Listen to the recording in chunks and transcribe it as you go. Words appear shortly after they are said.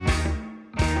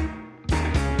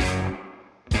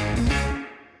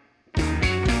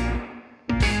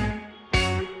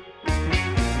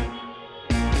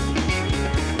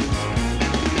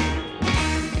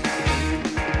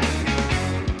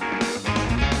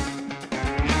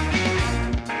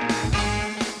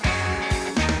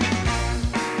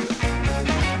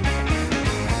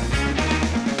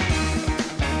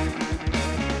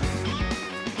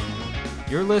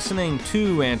You're listening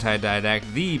to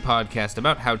Antididact, the podcast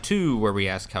about how to, where we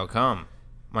ask how come.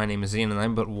 My name is Ian, and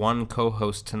I'm but one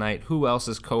co-host tonight. Who else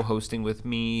is co-hosting with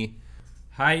me?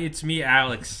 Hi, it's me,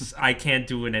 Alex. I can't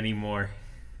do it anymore.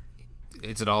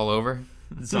 Is it all over?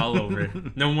 It's all over.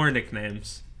 No more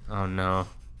nicknames. Oh, no.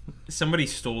 Somebody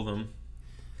stole them,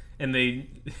 and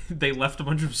they left a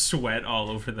bunch of sweat all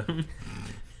over them.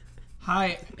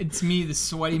 Hi, it's me, the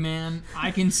sweaty man.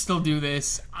 I can still do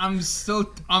this.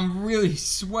 I'm really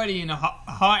sweaty and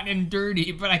hot and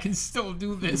dirty, but I can still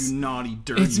do this. You naughty,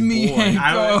 dirty It's me, boy.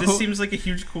 Hank. This seems like a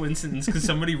huge coincidence because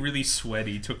somebody really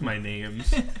sweaty took my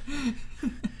names.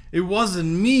 It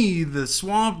wasn't me, the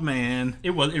swamp man.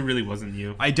 It really wasn't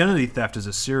you. Identity theft is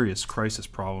a serious crisis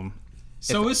problem.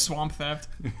 So is swamp theft.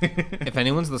 If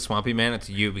anyone's the swampy man, it's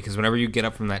you, because whenever you get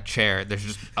up from that chair, there's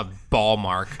just a ball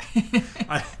mark.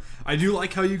 I do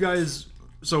like how you guys...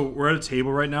 So we're at a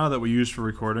table right now that we use for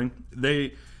recording.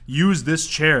 They use this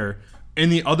chair in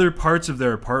the other parts of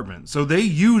their apartment. So they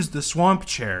use the swamp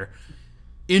chair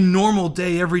in normal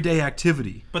day, everyday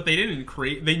activity. But they didn't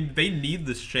create... They need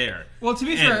this chair. Well, to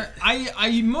be fair,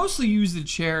 I mostly use the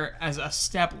chair as a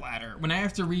step ladder when I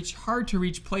have to reach hard to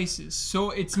reach places.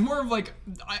 So it's more of like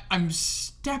I'm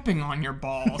stepping on your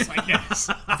balls, I guess.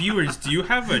 Viewers, do you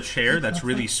have a chair that's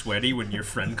really sweaty when your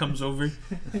friend comes over?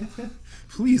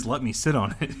 Please let me sit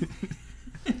on it.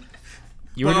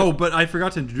 But I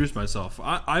forgot to introduce myself.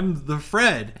 I'm the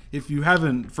Fred, if you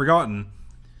haven't forgotten.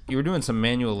 You were doing some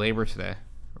manual labor today,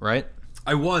 right?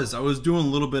 I was doing a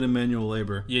little bit of manual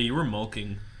labor. Yeah, you were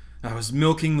mulking. I was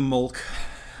milking the mulk.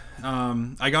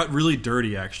 I got really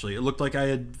dirty, actually. It looked like I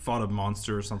had fought a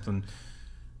monster or something.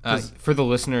 For the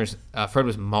listeners, Fred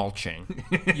was mulching.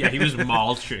 Yeah, he was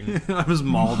mulching. I was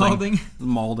malding.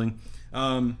 Malding.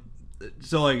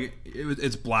 So, like,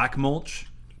 it's black mulch,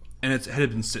 and it had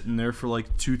been sitting there for,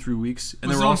 like, 2-3 weeks. And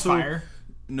Was there it were on also fire?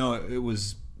 No, it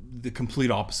was the complete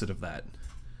opposite of that.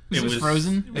 It was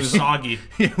frozen? It was soggy.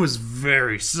 It was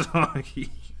very soggy.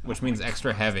 Which means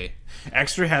extra heavy.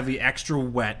 Extra heavy, extra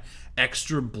wet,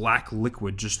 extra black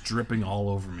liquid just dripping all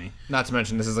over me. Not to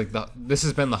mention, this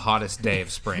has been the hottest day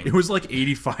of spring. It was like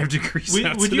 85 degrees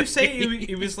out Would you today. say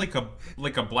it was like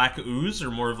a black ooze or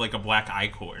more of like a black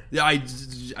ichor? Yeah, I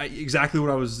exactly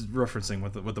what I was referencing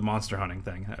with the monster hunting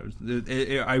thing.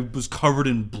 I was covered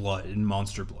in blood, in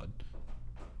monster blood,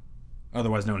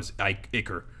 otherwise known as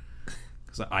ichor,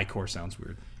 because ichor sounds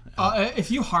weird. If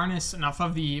you harness enough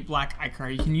of the black ichor,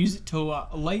 you can use it to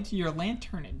light your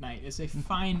lantern at night as a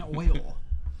fine oil.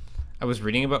 I was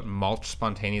reading about mulch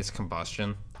spontaneous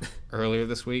combustion earlier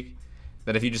this week.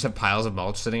 That if you just have piles of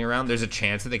mulch sitting around, there's a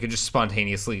chance that they could just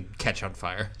spontaneously catch on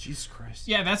fire. Jesus Christ.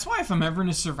 Yeah, that's why if I'm ever in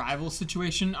a survival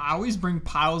situation, I always bring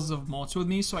piles of mulch with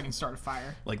me so I can start a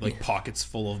fire. Like pockets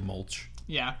full of mulch.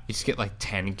 Yeah. You just get like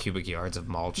 10 cubic yards of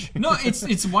mulch. No,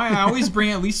 it's why I always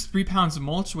bring at least 3 pounds of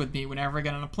mulch with me whenever I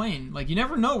get on a plane. Like, you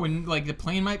never know when, like, the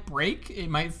plane might break, it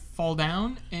might fall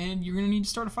down, and you're going to need to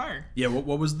start a fire. Yeah,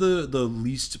 what was the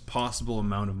least possible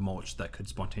amount of mulch that could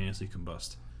spontaneously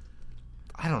combust?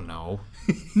 I don't know.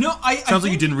 No, Sounds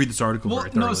like you didn't read this article very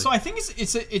thoroughly. No, so I think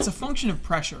it's a function of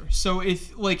pressure. So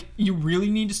if, like, you really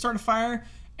need to start a fire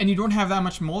and you don't have that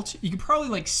much mulch, you could probably,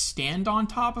 like, stand on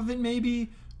top of it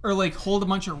maybe, or, like, hold a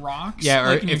bunch of rocks, Yeah, or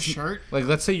like, in your if you, shirt. like,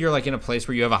 let's say you're like in a place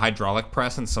where you have a hydraulic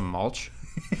press and some mulch.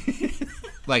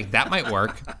 Like, that might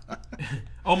work.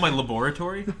 Oh, my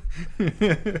laboratory?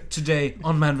 Today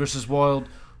on Man vs. Wild,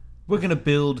 we're gonna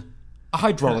build a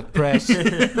hydraulic press.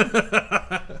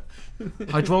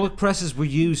 Hydraulic presses were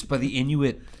used by the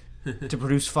Inuit to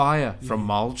produce fire from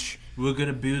mulch. We're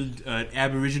gonna build an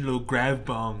aboriginal grav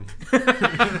bong.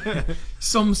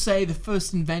 Some say the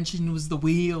first invention was the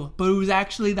wheel, but it was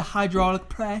actually the hydraulic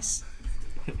press.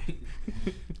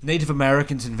 Native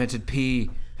Americans invented pee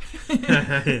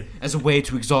as a way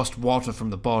to exhaust water from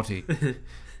the body.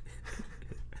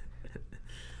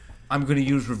 I'm going to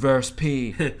use reverse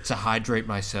pee to hydrate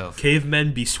myself.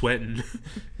 Cavemen be sweating.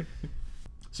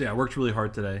 So yeah, I worked really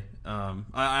hard today.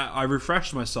 I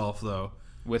refreshed myself though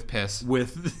With piss.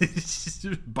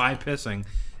 by pissing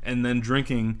and then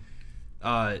drinking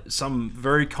some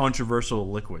very controversial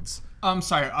liquids. I'm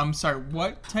sorry.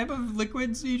 What type of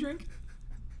liquids do you drink?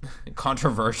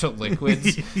 Controversial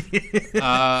liquids.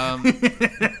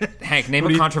 Hank, name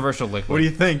a controversial liquid. What do you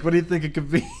think? What do you think it could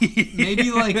be?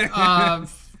 Maybe like a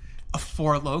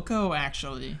Four Loko,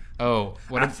 actually. Oh,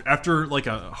 what? After like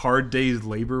a hard day's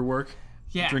labor work,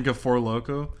 Yeah. drink a Four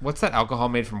Loko. What's that alcohol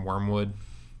made from wormwood?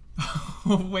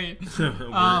 Oh, wait.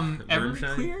 Wormshine?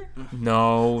 Everclear?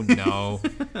 No.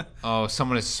 Oh,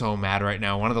 someone is so mad right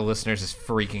now. One of the listeners is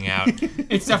freaking out.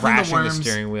 It's definitely the Thrashing the worms.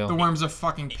 steering wheel. The worms are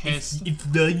fucking pissed. It's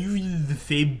not usually the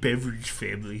same beverage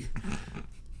family.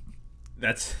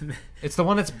 That's It's the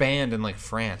one that's banned in like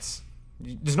France.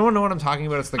 Does no one know what I'm talking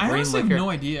about? It's the I green honestly liquor. have no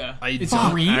idea. It's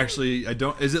don't green? actually. I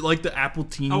don't. Is it like the apple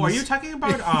teens? Oh, are you talking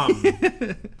about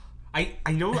I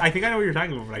know. I think I know what you're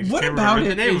talking about. But I just What can't about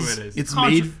remember it the name is- of it is. It's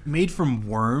Contra- made from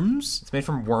worms. It's made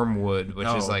from wormwood, which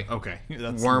is like okay.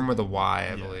 That's, worm with a Y,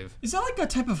 I believe. Is that like a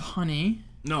type of honey?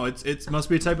 No, it must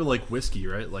be a type of like whiskey,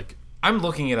 right? Like I'm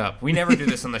looking it up. We never do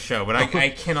this on the show, but I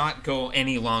cannot go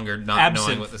any longer not Absinthe.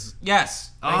 knowing what this is. Yes.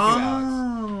 Thank you,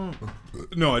 Alex.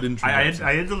 No, I didn't. Try I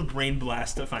that. had a brain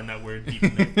blast to find that word deep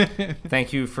in there.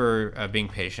 Thank you for being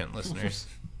patient, listeners.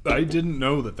 I didn't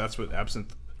know that that's what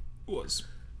absinthe was.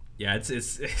 Yeah, it's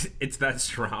that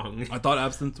strong. I thought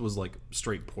absinthe was like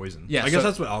straight poison. Yeah, I guess so-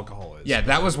 that's what alcohol is. Yeah,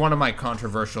 that was one of my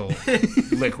controversial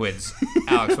liquids.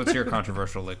 Alex, what's your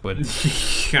controversial liquid?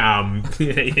 Yeah.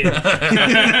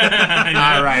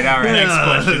 All right. Next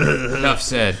question. Enough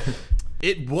said.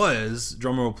 It was.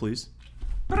 Drum roll, please.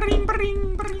 Bring,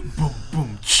 bring, bring.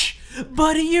 Boom.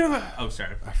 Buddy, you're. Oh,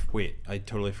 sorry. Wait, I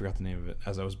totally forgot the name of it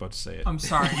as I was about to say it. I'm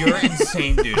sorry. You're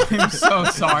insane, dude. I'm so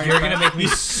sorry. You're gonna make me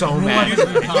so mad.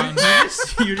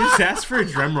 You just asked for a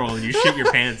drum roll and you shit your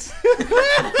pants.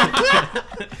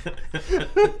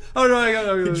 Oh no, I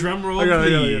got it. Drum roll, I got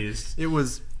it. please. It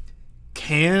was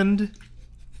canned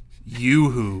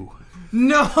yoo-hoo.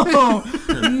 No. No.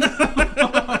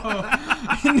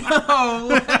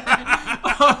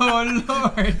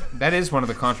 Oh, Lord. That is one of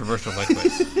the controversial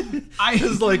liquids.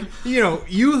 It's like,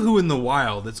 yoo-hoo in the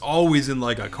wild. It's always in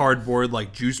like a cardboard,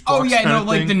 like juice box. Oh, yeah, kind no, of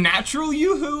like thing. the natural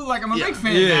yoo-hoo. Like, I'm a big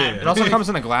fan of that. It also comes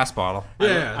in a glass bottle.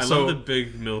 Yeah, I so love the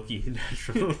big milky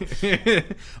natural.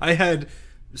 I had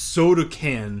soda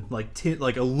can,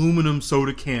 like aluminum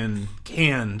soda can,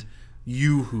 canned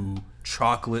yoo-hoo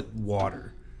chocolate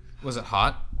water. Was it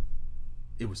hot?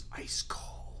 It was ice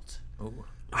cold. Oh,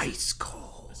 ice cold.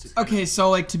 Okay,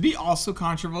 so, like, to be also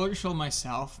controversial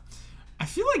myself, I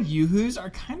feel like yoo-hoos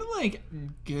are kind of, like,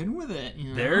 good with it, you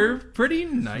know? They're pretty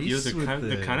nice.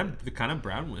 They're kind of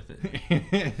brown with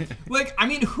it. Like, I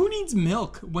mean, who needs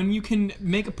milk when you can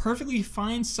make a perfectly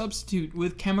fine substitute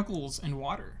with chemicals and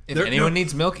water? If anyone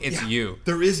needs milk, it's you.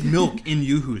 There is milk in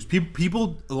yoo-hoos.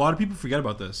 A lot of people forget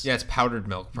about this. Yeah, it's powdered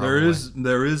milk. Probably.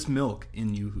 There is milk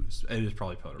in yoo-hoos. It is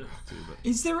probably powdered milk too,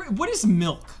 but What is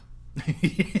milk?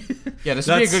 Yeah, this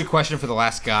would be a good question for the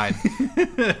last guide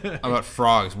about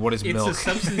frogs. What is It's milk? a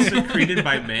substance secreted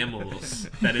by mammals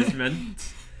that is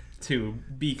meant to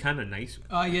be kind of nice.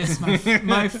 Yes,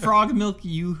 my frog milk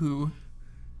yoo-hoo.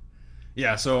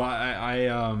 yeah. So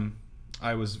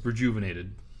I was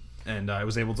rejuvenated, and I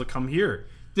was able to come here.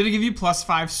 Did it give you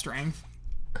 +5 strength?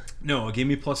 No, it gave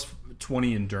me plus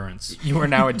 20 endurance. You are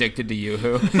now addicted to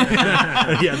yoo-hoo.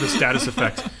 Yeah, the status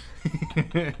effect,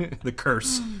 the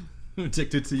curse.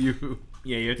 Addicted to yoo-hoo.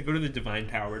 Yeah, you have to go to the divine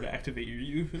tower to activate your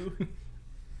yoo-hoo.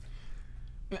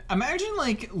 Imagine,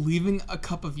 like, leaving a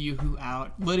cup of yoo-hoo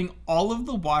out, letting all of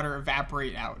the water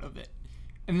evaporate out of it.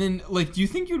 And then, like, do you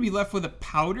think you would be left with a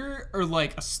powder or,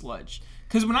 like, a sludge?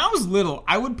 Because when I was little,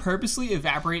 I would purposely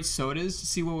evaporate sodas to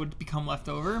see what would become left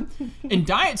over. And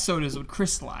diet sodas would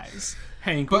crystallize.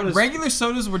 Hank, But regular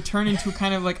sodas would turn into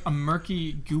kind of like a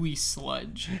murky, gooey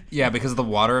sludge. Yeah, because the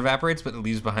water evaporates, but it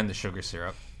leaves behind the sugar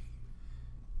syrup.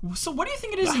 So what do you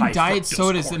think it is The in high diet fructose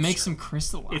sodas that corn makes syrup. them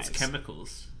crystallize? It's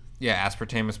chemicals. Yeah,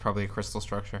 aspartame is probably a crystal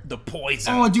structure. the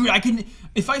poison. Oh, dude,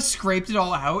 if I scraped it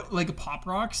all out like a Pop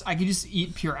Rocks, I could just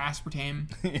eat pure aspartame.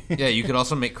 Yeah, you could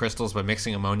also make crystals by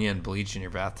mixing ammonia and bleach in your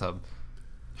bathtub.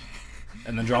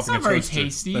 And then dropping not a very toaster.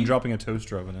 tasty. Then dropping a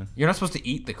toaster oven in. You're not supposed to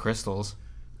eat the crystals.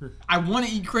 I want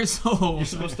to eat You're crystals.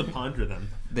 supposed to ponder them.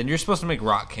 Then you're supposed to make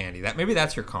rock candy. Maybe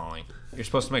that's your calling. You're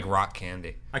supposed to make rock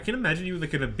candy. I can imagine you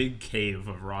like in a big cave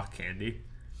of rock candy.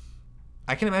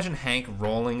 I can imagine Hank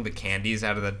rolling the candies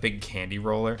out of that big candy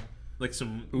roller. Like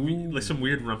some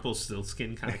weird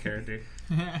Rumpelstiltskin kind of character.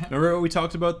 Remember we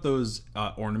talked about those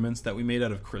ornaments that we made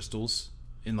out of crystals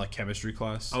in like chemistry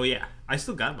class? Oh yeah, I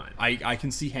still got mine. I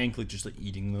can see Hank like just like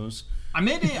eating those. I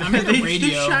made a They're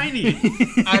radio shiny.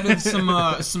 out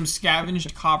of some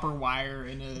scavenged copper wire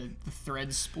in a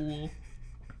thread spool.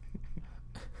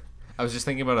 I was just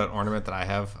thinking about an ornament that I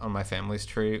have on my family's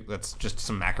tree. That's just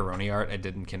some macaroni art I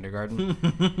did in kindergarten.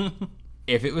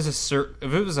 If it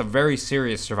was a very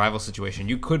serious survival situation,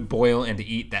 you could boil and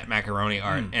eat that macaroni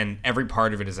art, and every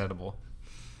part of it is edible.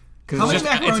 How many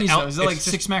macaronis though? Is it like it's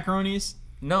just- 6 macaronis?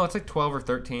 No, it's like 12 or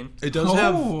 13. It does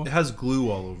Oh. it has glue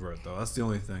all over it though. That's the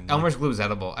only thing. Elmer's glue is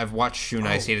edible. I've watched Shoe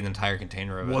Nice eat an entire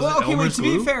container of it. Was Well, it okay, wait. Elmer's To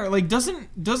glue? be fair, like doesn't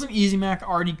Easy Mac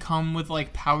already come with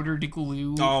like powdered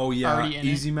glue? Oh yeah, already in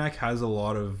Easy it? Mac has a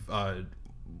lot of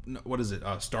what is it?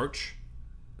 Starch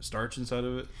inside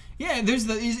of it. Yeah,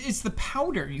 it's the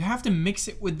powder. You have to mix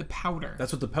it with the powder.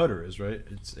 That's what the powder is, right?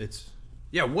 It's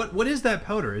yeah. What is that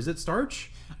powder? Is it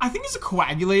starch? I think it's a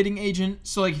coagulating agent.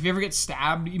 So like if you ever get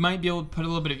stabbed, you might be able to put a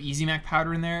little bit of Easy Mac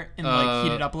powder in there and like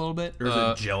heat it up a little bit. Or is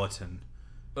it gelatin?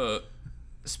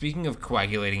 Speaking of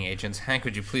coagulating agents, Hank,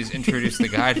 would you please introduce the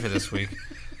guide for this week?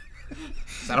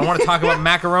 'Cause I don't want to talk about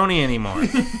macaroni anymore.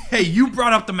 Hey, you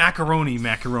brought up the macaroni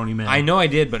man. I know I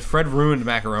did, but Fred ruined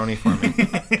macaroni for me.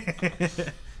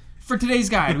 For today's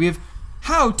guide, we have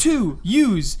how to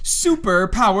use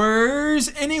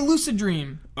superpowers in a lucid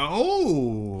dream.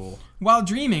 Oh. While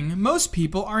dreaming, most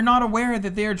people are not aware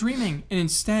that they are dreaming and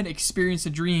instead experience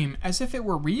a dream as if it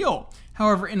were real.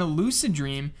 However, in a lucid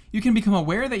dream, you can become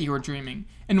aware that you are dreaming.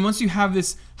 And once you have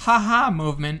this ha-ha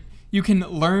movement, you can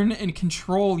learn and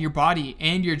control your body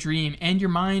and your dream and your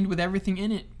mind with everything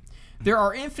in it. There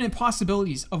are infinite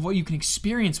possibilities of what you can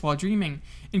experience while dreaming,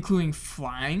 including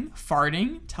flying,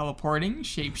 farting, teleporting,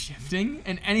 shape-shifting,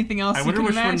 and anything else I you wonder can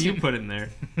which one imagine. you put in there.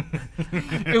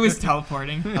 It was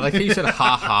teleporting. I like how you said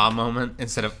ha-ha moment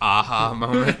instead of aha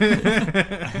moment.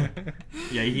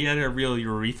 Yeah, he had a real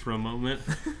urethra moment.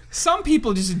 Some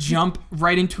people just jump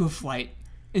right into a flight,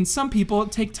 and some people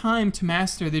take time to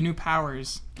master their new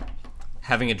powers.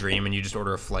 Having a dream and you just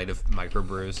order a flight of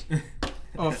microbrews.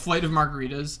 Oh, a flight of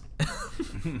margaritas.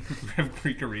 Have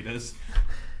Greekaritas.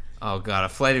 Oh god, a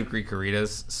flight of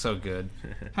Greekaritas. So good.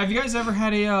 Have you guys ever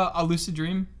had a lucid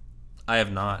dream? I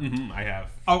have not. I have.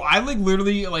 Oh, I like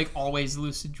literally like always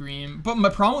lucid dream. But my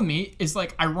problem with me is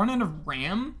like I run out of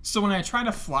RAM, so when I try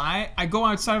to fly, I go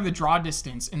outside of the draw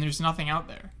distance and there's nothing out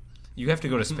there. You have to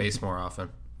go to space more often.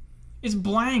 It's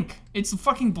blank. It's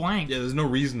fucking blank. Yeah, there's no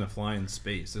reason to fly in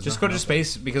space. There's Just go to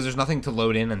space because there's nothing to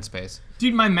load in space.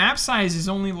 Dude, my map size is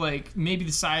only like maybe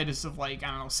the size of like, I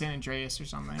don't know, San Andreas or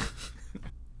something.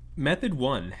 Method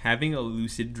 1, having a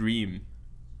lucid dream.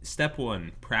 Step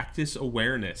 1, practice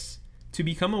awareness. To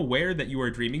become aware that you are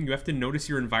dreaming, you have to notice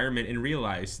your environment and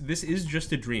realize this is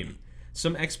just a dream.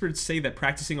 Some experts say that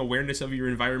practicing awareness of your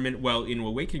environment while in a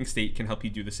waking state can help you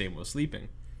do the same while sleeping.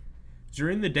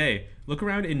 During the day, look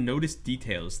around and notice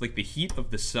details like the heat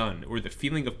of the sun or the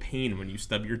feeling of pain when you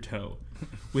stub your toe.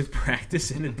 With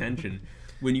practice and attention,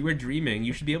 when you are dreaming,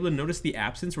 you should be able to notice the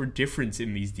absence or difference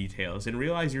in these details and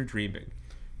realize you're dreaming.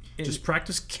 Just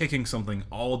practice kicking something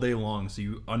all day long so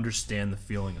you understand the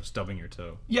feeling of stubbing your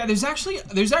toe. Yeah, there's actually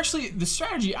the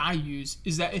strategy I use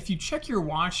is that if you check your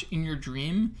watch in your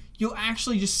dream, you'll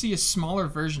actually just see a smaller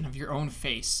version of your own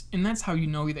face, and that's how you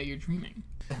know that you're dreaming.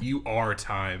 You are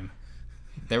time.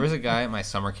 There was a guy at my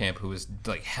summer camp who was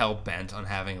like hell bent on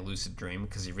having a lucid dream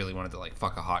because he really wanted to like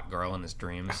fuck a hot girl in his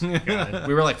dreams.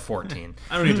 We were like 14.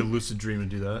 I don't need to lucid dream and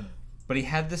do that. But he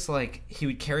had this like he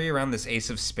would carry around this ace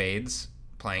of spades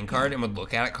playing card and would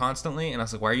look at it constantly, and I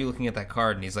was like, why are you looking at that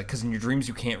card? And he's like, because in your dreams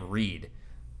you can't read.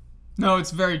 No,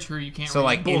 it's very true. You can't. So read.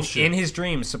 like Bullshit. in his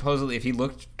dreams, supposedly if he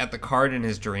looked at the card in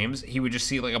his dreams, he would just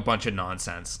see like a bunch of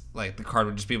nonsense. Like the card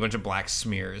would just be a bunch of black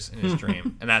smears in his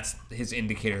dream, and that's his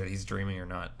indicator that he's dreaming or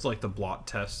not. It's like the blot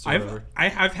test or whatever.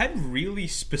 I've had really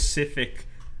specific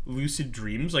lucid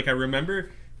dreams. Like I remember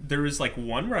there was like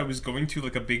one where I was going to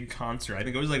like a big concert. I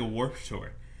think it was like a Warped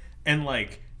Tour, and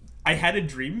like I had a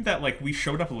dream that like we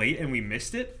showed up late and we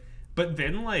missed it, but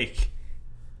then like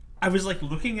I was like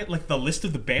looking at like the list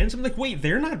of the bands. I'm like, wait,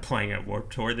 they're not playing at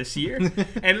Warped Tour this year,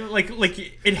 and like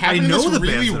it happened know in the this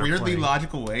really bands that are weirdly playing.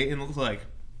 logical way, and it was like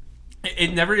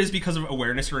it never is because of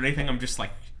awareness or anything. I'm just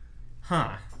like,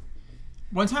 huh.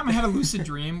 One time I had a lucid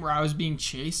dream where I was being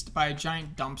chased by a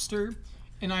giant dumpster,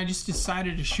 and I just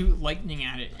decided to shoot lightning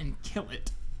at it and kill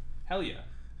it. Hell yeah.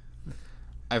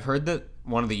 I've heard that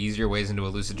one of the easier ways into a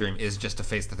lucid dream is just to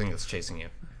face the thing that's chasing you.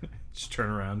 Just turn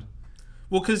around.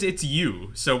 Well, because it's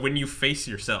you. So when you face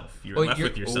yourself, you're left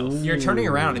with yourself. You're turning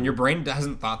around, and your brain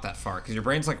hasn't thought that far because your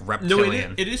brain's like No,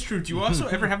 reptilian. it is true. Do you also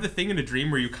ever have the thing in a dream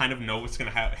where you kind of know what's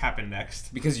going to happen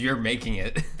next? because you're making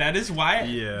it. That is why.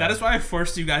 Yeah. That is why I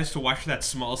forced you guys to watch that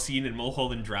small scene in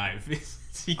Mulholland Drive.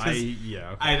 It's because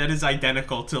that is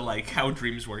identical to like how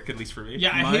dreams work, at least for me.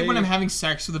 Yeah, I hate when I'm having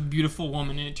sex with a beautiful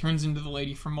woman and it turns into the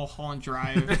lady from Mulholland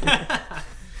Drive.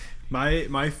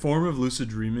 My form of lucid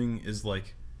dreaming is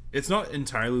like, it's not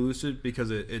entirely lucid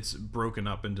because it's broken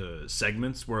up into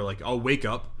segments where like I'll wake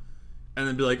up and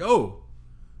then be like, oh,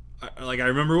 I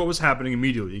remember what was happening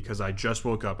immediately because I just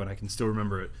woke up and I can still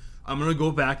remember it. I'm gonna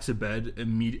go back to bed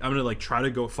I'm gonna like try to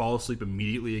go fall asleep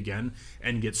immediately again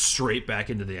and get straight back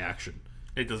into the action.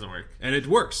 It doesn't work. And it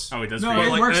works. Oh, it does. No, for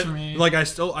you? it works for me. Like I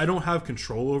don't have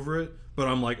control over it, but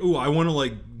I'm like, ooh, I want to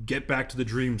like get back to the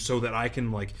dream so that I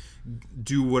can like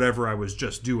do whatever I was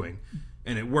just doing,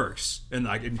 and it works, and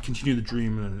I can continue the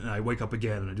dream, and I wake up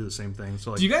again and I do the same thing.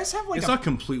 So like, Do you guys have like it's not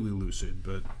completely lucid,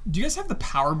 but do you guys have the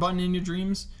power button in your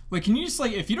dreams? Like, can you just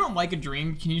like, if you don't like a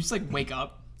dream, can you just like wake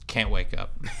up? Can't wake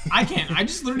up. I can't. I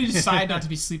just literally decide not to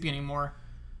be sleepy anymore.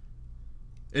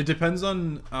 it depends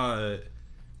on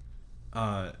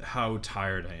how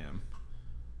tired I am,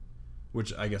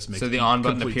 which I guess makes So the on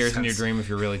button complete appears in your sense. dream if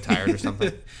you're really tired or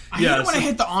something. I hate it when I so-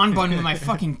 hit the on button with my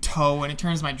fucking toe and it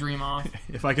turns my dream off.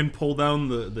 If I can pull down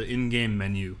the in-game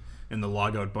menu and the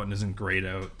logout button isn't grayed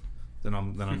out, then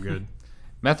I'm good.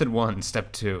 Method 1,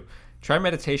 Step 2. Try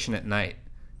meditation at night.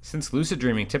 Since lucid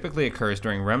dreaming typically occurs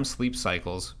during REM sleep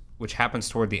cycles, which happens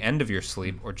toward the end of your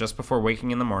sleep or just before waking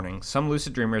in the morning, some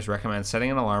lucid dreamers recommend setting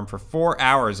an alarm for 4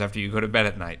 hours after you go to bed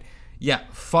at night. Yeah,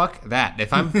 fuck that.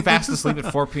 If I'm fast asleep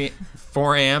at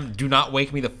 4 a.m., do not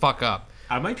wake me the fuck up.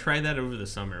 I might try that over the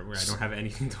summer where I don't have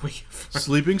anything to wake up for.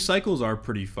 Sleeping cycles are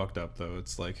pretty fucked up, though.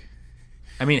 It's like,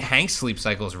 I mean, Hank's sleep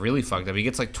cycle is really fucked up. He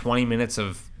gets like 20 minutes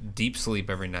of deep sleep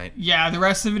every night. Yeah, the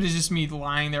rest of it is just me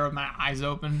lying there with my eyes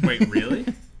open. Wait, really?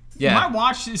 Yeah. My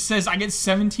watch says I get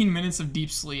 17 minutes of deep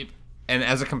sleep. And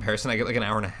as a comparison, I get like an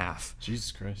hour and a half.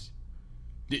 Jesus Christ.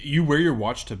 You wear your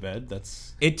watch to bed?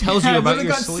 That's... It tells Yeah, you I about literally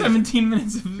your got sleep. 17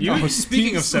 minutes of You- speaking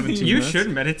deep of 17 sleep. You minutes? should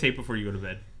meditate before you go to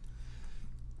bed.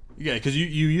 Yeah, because you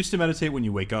used to meditate when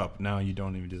you wake up. Now you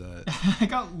don't even do that. I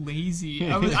got lazy.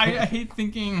 I hate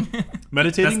thinking.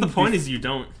 Meditating. That's the point is you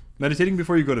don't. Meditating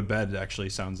before you go to bed actually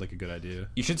sounds like a good idea.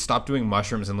 You should stop doing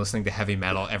mushrooms and listening to heavy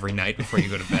metal every night before you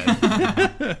go to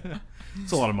bed.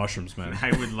 It's a lot of mushrooms, man. I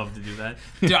would love to do that.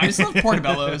 Dude, I just love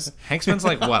portobellos. Hank spends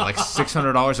like what, like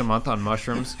 $600 a month on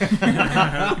mushrooms?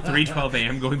 3:12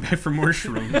 a.m. going back for more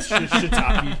shrooms.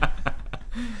 Shiitake.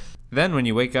 Then, when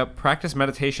you wake up, practice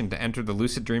meditation to enter the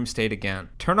lucid dream state again.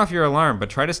 Turn off your alarm, but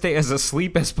try to stay as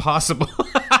asleep as possible.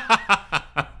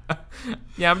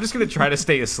 Yeah, I'm just going to try to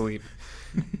stay asleep.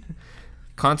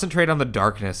 Concentrate on the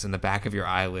darkness in the back of your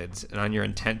eyelids and on your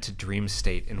intent to dream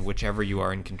state in whichever you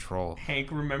are in control.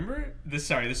 Hank, remember this?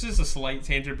 Sorry, this is a slight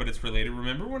tangent, but it's related.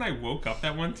 Remember when I woke up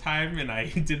that one time and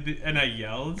I I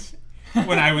yelled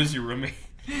when I was your roommate?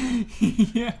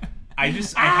 Yeah. I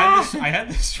had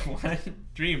this one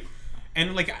dream,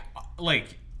 and like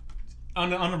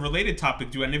on a related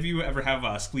topic, do any of you ever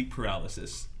have sleep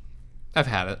paralysis? I've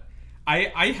had it.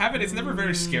 I have it. It's never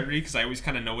very scary because I always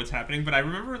kind of know what's happening. But I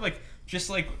remember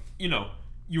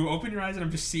you open your eyes and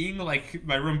I'm just seeing like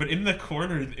my room, but in the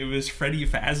corner it was Freddy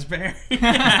Fazbear.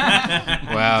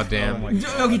 Wow, damn.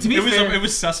 Okay, to be fair, it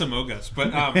was Sasamogas,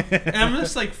 but and I'm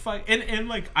just like fuck, and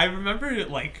like I remember it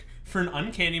like for an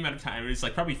uncanny amount of time. It was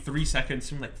like probably 3 seconds.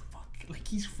 I'm like fuck, like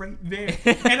he's right there,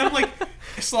 and I'm like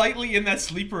slightly in that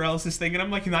sleep paralysis thing, and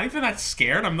I'm like not even that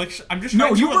scared. I'm just no,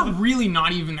 trying you to were really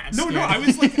not even that scared. No, I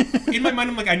was like, in my mind,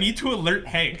 I'm like, I need to alert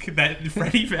Hank that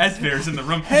Freddy Fazbear is in the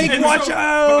room. Hank, And watch But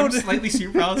out! I'm slightly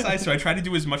sleep paralyzed, so I try to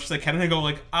do as much as I can, and I go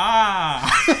like,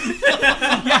 ah.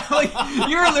 Yeah, like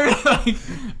you're literally like,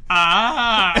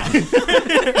 ah.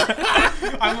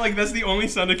 I'm like, that's the only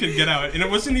sound I could get out. And it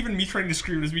wasn't even me trying to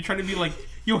scream, it was me trying to be like,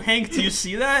 yo, Hank, do you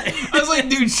see that? I was like,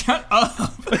 dude, shut up.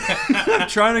 I'm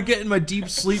trying to get in my deep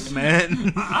sleep,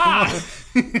 man.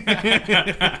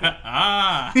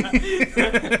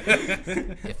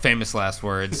 Famous last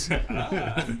words.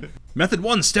 Method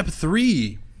 1, Step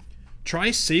 3.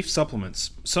 Try safe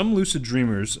supplements. Some lucid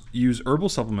dreamers use herbal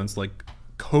supplements like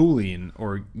choline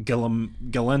or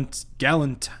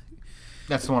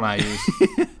That's the one I use.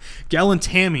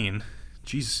 galantamine,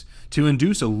 Jesus, to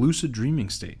induce a lucid dreaming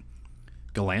state.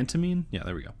 Galantamine? Yeah,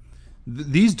 there we go.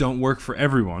 These don't work for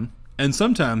everyone, and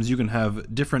sometimes you can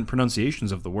have different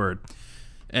pronunciations of the word,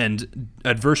 and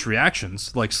adverse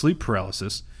reactions like sleep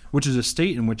paralysis, which is a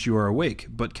state in which you are awake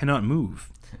but cannot move.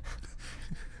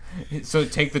 So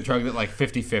take the drug that like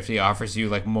 50-50 offers you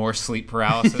like more sleep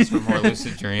paralysis for more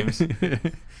lucid dreams.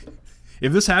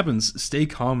 If this happens, stay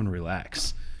calm and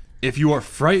relax. If you are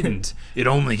frightened, it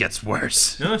only gets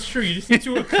worse. No, it's true. You just need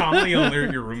to calmly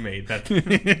alert your roommate that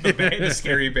the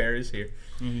scary bear is here.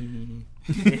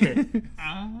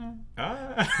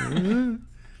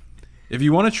 If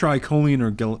you want to try choline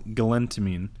or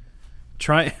galantamine,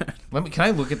 try Can I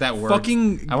look at that word?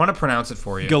 fucking I want to pronounce it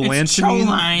for you.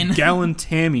 galantamine,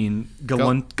 galantamine,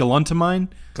 galantamine,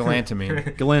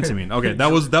 Galantamine. galantamine. Okay,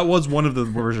 that was one of the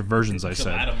versions I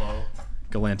said. Adamo.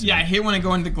 Galantamine. Yeah, I hate when I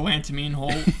go into the galantamine hole.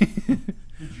 The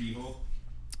G-hole.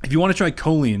 If you want to try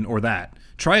choline or that,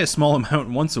 try a small amount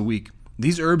once a week.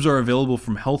 These herbs are available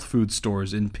from health food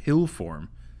stores in pill form.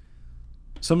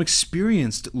 Some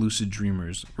experienced lucid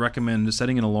dreamers recommend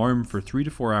setting an alarm for 3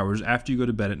 to 4 hours after you go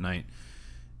to bed at night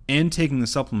and taking the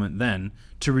supplement then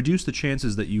to reduce the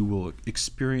chances that you will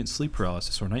experience sleep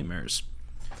paralysis or nightmares.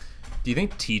 Do you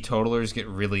think teetotalers get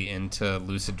really into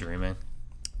lucid dreaming?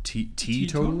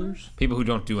 Teetotalers? People who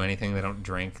don't do anything, they don't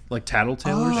drink, Like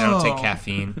tattletalers? they don't take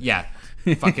caffeine. Yeah,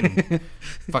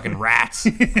 fucking rats.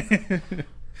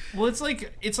 Well, it's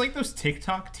like those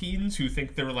TikTok teens who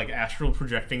think they're like astral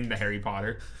projecting the Harry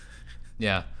Potter.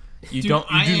 Yeah. You Dude, do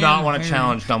I not am want to Harry.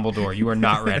 challenge Dumbledore. You are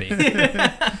not ready.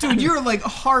 Dude, you're like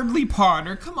hardly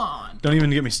Potter. Come on. Don't even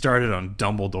get me started on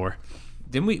Dumbledore.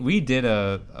 Didn't we did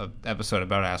a episode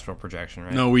about astral projection,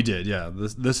 right? No, we did. Yeah,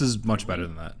 this is much better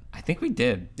than that. I think we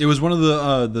did. It was one of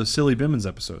the Silly Bimmons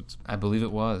episodes. I believe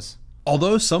it was.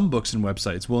 Although some books and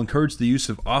websites will encourage the use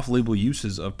of off-label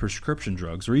uses of prescription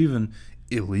drugs or even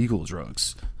illegal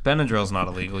drugs. Benadryl's not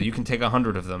illegal. You can take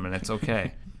 100 of them and it's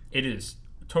okay. It is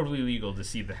totally legal to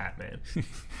see the Hat Man.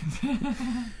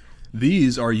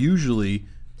 These are usually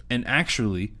and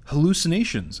actually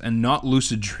hallucinations and not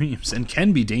lucid dreams and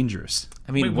can be dangerous.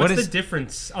 I mean, Wait, what what's is the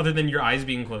difference other than your eyes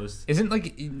being closed? Isn't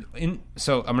like in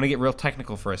so I'm gonna get real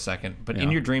technical for a second, but in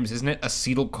Yeah. your dreams, isn't it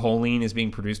acetylcholine is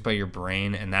being produced by your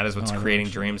brain, and that is what's I don't creating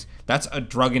actually- dreams? That's a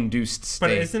drug-induced state.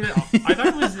 But isn't it? I thought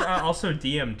it was also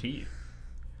DMT.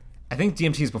 I think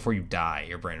DMT is before you die.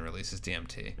 Your brain releases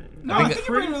DMT. No, I think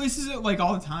your brain releases it like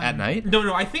all the time. At night.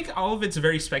 No, I think all of it's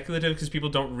very speculative because people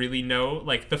don't really know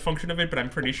like the function of it. But I'm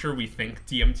pretty sure we think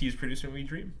DMT is produced when we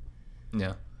dream.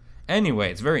 Yeah.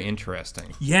 Anyway, it's very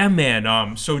interesting. Yeah,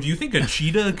 man. So do you think a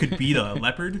cheetah could beat a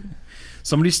leopard?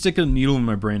 Somebody stick a needle in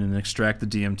my brain and extract the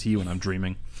DMT when I'm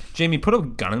dreaming. Jamie, put a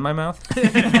gun in my mouth.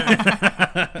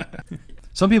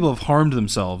 Some people have harmed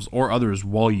themselves or others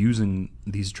while using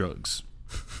these drugs.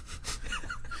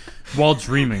 While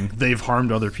dreaming, they've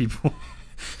harmed other people.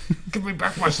 Give me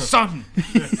back my son.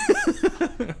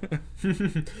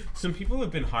 Some people have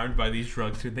been harmed by these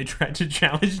drugs when they tried to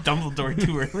challenge Dumbledore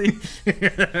too early.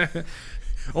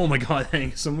 Oh my god,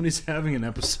 Hank, somebody's having an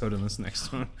episode in this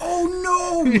next one.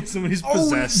 Oh no! Somebody's Oh,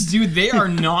 possessed. dude, they are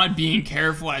not being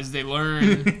careful as they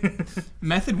learn.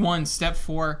 Method 1, step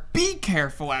 4, be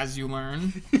careful as you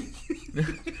learn.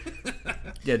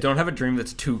 Yeah, don't have a dream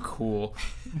that's too cool.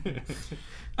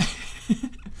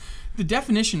 The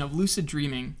definition of lucid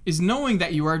dreaming is knowing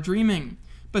that you are dreaming.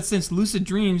 But since lucid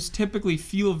dreams typically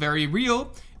feel very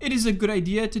real, it is a good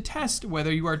idea to test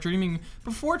whether you are dreaming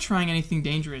before trying anything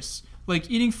dangerous, like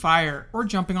eating fire or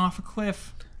jumping off a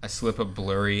cliff. I slip a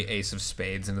blurry ace of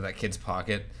spades into that kid's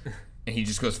pocket, and he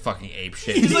just goes fucking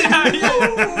apeshit.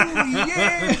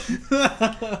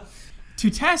 To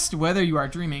test whether you are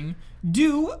dreaming,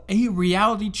 do a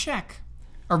reality check.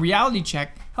 A reality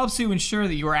check helps you ensure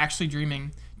that you are actually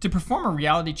dreaming. To perform a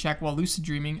reality check while lucid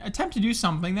dreaming, attempt to do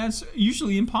something that's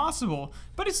usually impossible,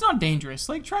 but it's not dangerous.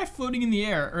 Like try floating in the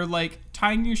air or like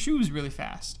tying your shoes really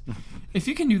fast. If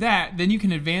you can do that, then you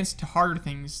can advance to harder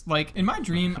things. Like in my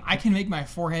dream, I can make my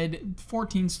forehead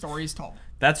 14 stories tall.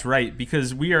 That's right,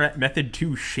 because we are at method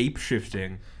 2,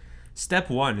 shape-shifting. Step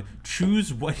 1,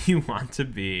 choose what you want to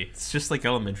be. It's just like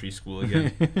elementary school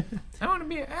again. I want to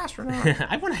be an astronaut.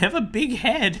 I want to have a big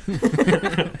head.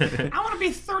 I want to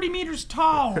be 30 meters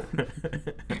tall.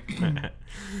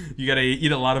 You gotta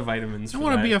eat a lot of vitamins. I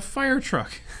want to be a fire truck.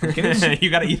 You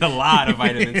gotta eat a lot of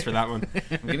vitamins for that one.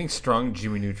 I'm getting strong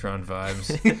Jimmy Neutron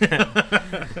vibes.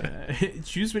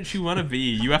 Choose what you want to be.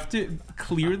 You have to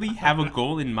clearly have a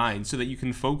goal in mind so that you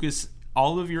can focus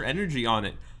all of your energy on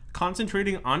it.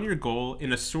 Concentrating on your goal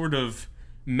in a sort of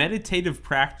meditative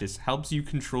practice helps you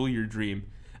control your dream.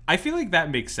 I feel like that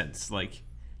makes sense. Like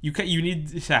you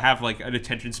need to have like an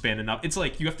attention span enough. It's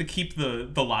like you have to keep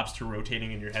the lobster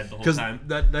rotating in your head the whole Because time.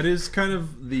 that is kind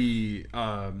of the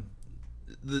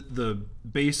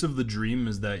base of the dream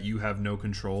is that you have no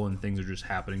control and things are just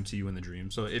happening to you in the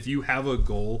dream. So if you have a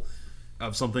goal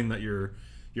of something that you're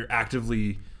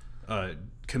actively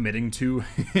committing to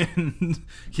and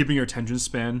keeping your attention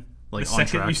span like The on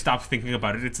second track. you stop thinking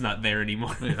about it, it's not there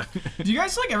anymore. Do you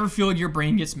guys like ever feel like your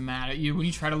brain gets mad at you when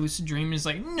you try to lucid dream and it's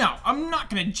like, no, I'm not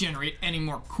gonna generate any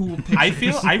more cool pictures.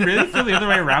 I really feel the other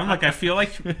way around. Like I feel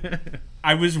like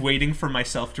I was waiting for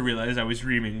myself to realize I was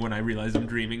dreaming when I realized I'm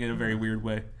dreaming in a very weird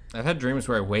way. I've had dreams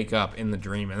where I wake up in the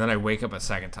dream, and then I wake up a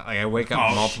second time. Like I wake up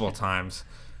Oh, multiple times.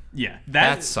 Yeah,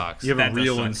 That sucks. you have that a does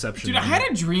real suck. inception. Dude, I had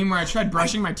a dream where I tried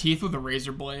brushing my teeth with a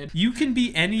razor blade. You can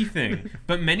be anything,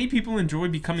 but many people enjoy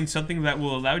becoming something that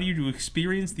will allow you to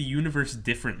experience the universe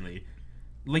differently.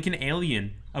 like an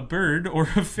alien, a bird, or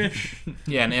a fish.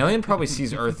 Yeah, an alien probably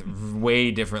sees Earth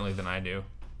way differently than I do.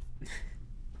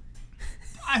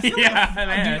 I feel Yeah, like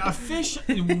man. dude, a fish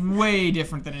is way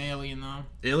different than an alien, though.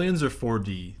 Aliens are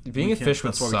 4D. Being We a can't- fish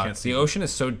would that's why we suck. can't see The ocean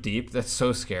is so deep. That's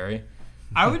so scary.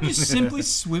 I would just simply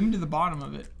swim to the bottom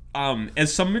of it.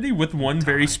 As somebody with one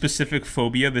very specific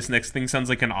phobia, this next thing sounds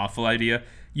like an awful idea.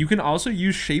 You can also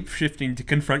use shape-shifting to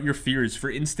confront your fears. For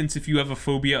instance, if you have a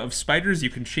phobia of spiders, you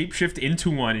can shape-shift into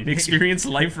one and experience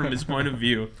life from his point of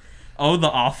view. Oh, the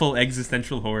awful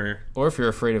existential horror. Or if you're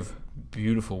afraid of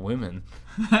beautiful women.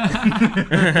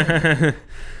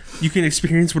 You can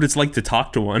experience what it's like to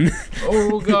talk to one.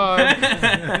 Oh,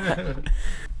 God.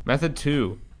 Method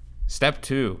 2. Step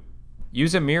 2.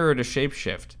 Use a mirror to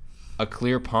shapeshift. A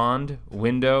clear pond,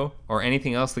 window, or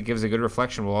anything else that gives a good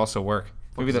reflection will also work.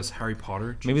 Maybe that's Harry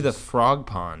Potter. Maybe the frog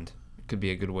pond could be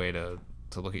a good way to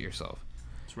look at yourself.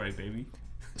 That's right, baby.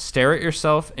 Stare at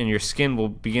yourself and your skin will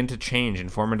begin to change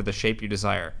and form into the shape you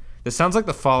desire. This sounds like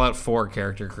the Fallout 4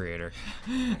 character creator.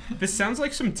 This sounds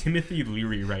like some Timothy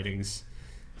Leary writings.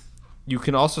 You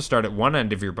can also start at one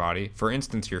end of your body, for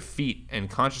instance your feet, and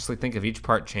consciously think of each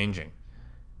part changing.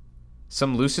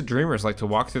 Some lucid dreamers like to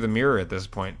walk through the mirror at this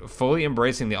point, fully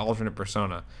embracing the alternate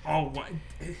persona. Oh, what?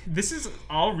 This is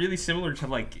all really similar to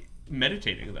like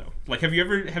meditating, though. Like, have you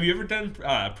ever done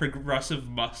progressive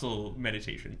muscle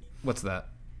meditation? What's that?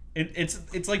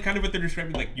 It's like kind of what they're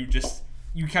describing. Like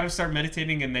you kind of start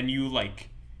meditating and then you like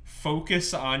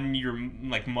focus on your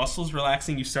like muscles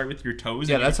relaxing. You start with your toes.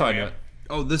 Yeah, and that's you how I go do up. it.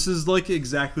 Oh, this is like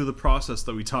exactly the process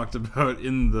that we talked about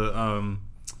in the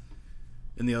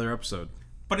other episode.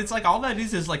 But it's like all that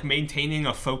is like maintaining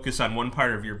a focus on one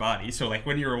part of your body. So like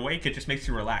when you're awake, it just makes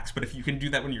you relax. But if you can do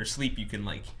that when you're asleep, you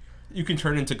can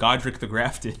turn into Godric the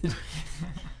Grafted.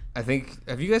 I think,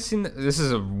 have you guys seen, this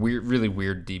is a weird, really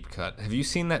weird deep cut. Have you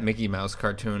seen that Mickey Mouse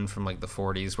cartoon from like the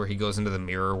 40s where he goes into the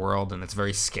mirror world and it's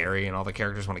very scary and all the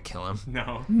characters want to kill him?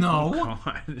 No. No.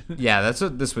 God. Yeah, that's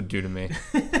what this would do to me.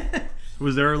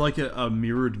 Was there like a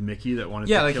mirrored Mickey that wanted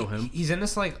Yeah, to like kill him? he's in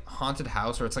this like haunted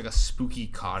house or it's like a spooky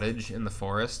cottage in the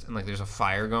forest and like there's a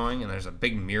fire going and there's a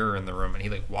big mirror in the room and he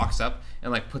like walks up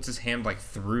and like puts his hand like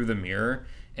through the mirror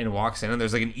and walks in and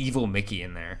there's like an evil Mickey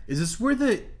in there. Is this where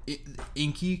the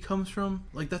Inky comes from?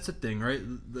 Like that's a thing, right?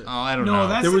 Oh, I don't No, know.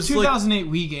 that's There the was, like- 2008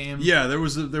 Wii game. Yeah, there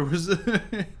was.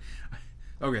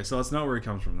 Okay, so that's not where it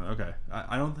comes from. Then. Okay,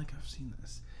 I don't think I've seen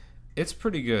this. It's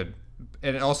pretty good.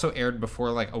 And it also aired before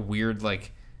like a weird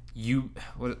like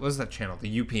what was that channel?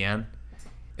 The UPN?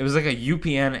 It was like a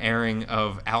UPN airing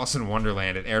of Alice in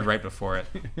Wonderland. It aired right before it.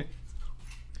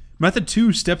 Method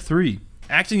 2, step 3: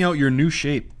 acting out your new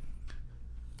shape.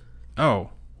 Oh,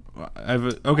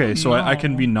 so I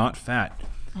can be not fat.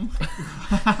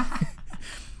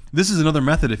 This is another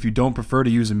method if you don't prefer to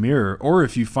use a mirror or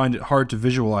if you find it hard to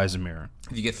visualize a mirror.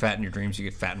 If you get fat in your dreams, you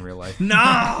get fat in real life.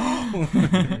 No!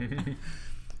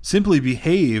 Simply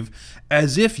behave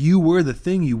as if you were the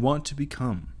thing you want to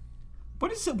become.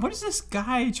 What is this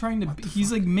guy trying to?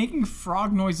 He's like making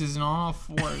frog noises on all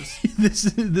fours.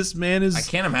 This man is. I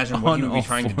can't imagine what on he would be all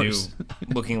trying fours. to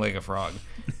do looking like a frog.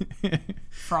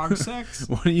 Frog sex.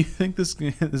 What do you think this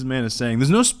man is saying?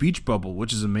 There's no speech bubble,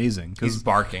 which is amazing He's because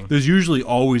barking. there's usually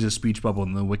always a speech bubble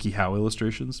in the WikiHow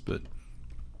illustrations. But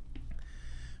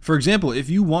for example, if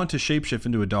you want to shapeshift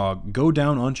into a dog, go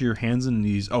down onto your hands and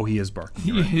knees. Oh, he is barking.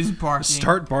 You're right. He is barking.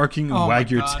 Start barking and Oh wag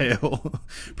my your God. tail.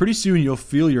 Pretty soon you'll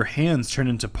feel your hands turn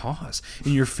into paws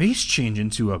and your face change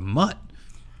into a mutt.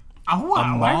 Oh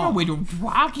wow! maw. I'm away to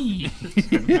Rocky.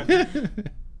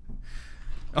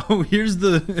 Oh, here's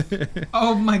the.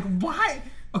 Oh my! Why?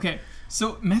 Okay,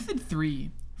 so method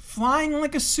 3: flying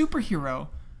like a superhero.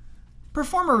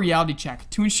 Perform a reality check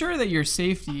to ensure that your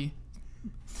safety.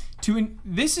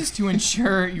 This is to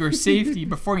ensure your safety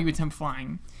before you attempt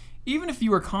flying. Even if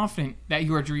you are confident that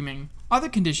you are dreaming, other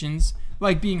conditions,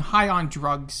 like being high on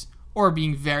drugs or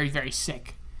being very, very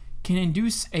sick, can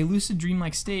induce a lucid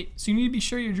dream-like state, so you need to be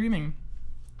sure you're dreaming.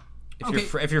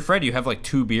 If you're Fred, you have like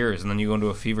 2 beers and then you go into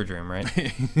a fever dream, right?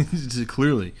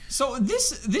 Clearly. So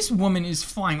this woman is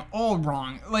flying all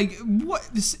wrong. Like what?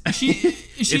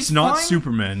 She's It's not flying,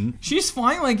 Superman. She's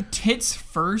flying like tits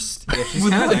first, She's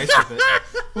with, kind of like, nice with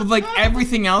it. with like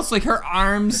everything else, like her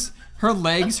arms, her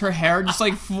legs, her hair, just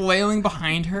like flailing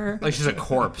behind her. Like she's a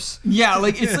corpse. Yeah,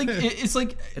 like it's like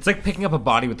It's like picking up a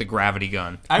body with the gravity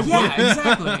gun. yeah,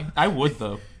 exactly. I would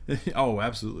though. Oh,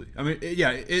 absolutely. I mean,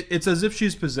 it's as if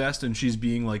she's possessed and she's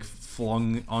being like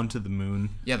flung onto the moon.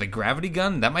 Yeah, the gravity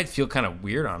gun, that might feel kind of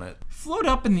weird on it. Float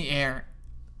up in the air,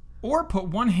 or put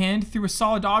one hand through a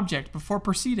solid object before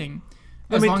proceeding.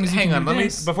 as long as you hang can on. do Let me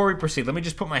this. before we proceed. Let me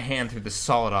just put my hand through this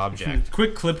solid object.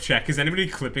 Quick clip check. Is anybody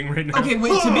clipping right now? Okay,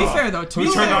 wait. To be fair, though, to be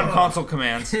Who turned fair, on console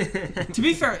commands? to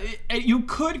be fair, you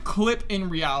could clip in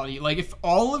reality. Like if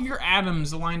all of your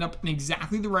atoms lined up in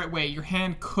exactly the right way, your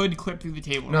hand could clip through the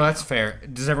table. No, that's fair.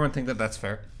 Does everyone think that that's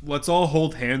fair? Let's all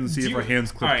hold hands and see Do if you- our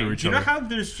hands clip alright, through each do you other. know how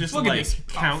there's just Look at like this.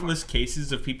 Oh, countless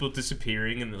cases of people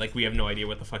disappearing and like we have no idea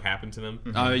what the fuck happened to them?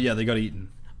 Yeah, they got eaten.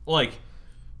 Like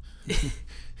No,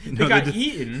 they got just-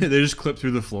 eaten. They just clipped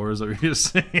through the floor, is what you're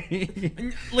just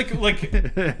saying. like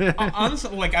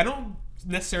honestly, like I don't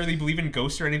necessarily believe in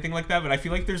ghosts or anything like that, but I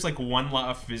feel like there's like one law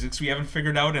of physics we haven't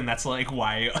figured out, and that's like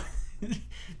why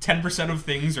 10% of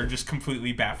things are just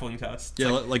completely baffling to us. Yeah,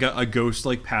 like a ghost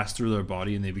like passed through their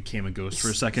body and they became a ghost for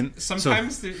a second.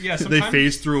 Sometimes, So yeah, they sometimes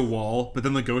phased through a wall, but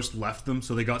then the ghost left them,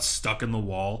 so they got stuck in the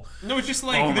wall. No, it's just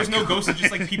like Oh my there's no God. ghosts. It's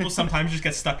just like people sometimes just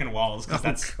get stuck in walls because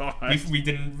that's God. we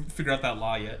didn't figure out that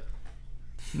law yet.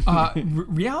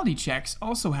 Reality checks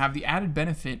also have the added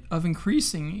benefit of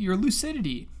increasing your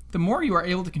lucidity. The more you are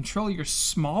able to control your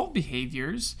small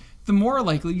behaviors, the more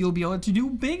likely you'll be able to do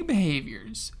big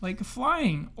behaviors, like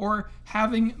flying or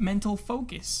having mental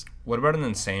focus. What about an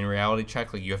insane reality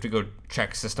check? Like you have to go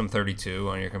check System 32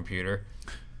 on your computer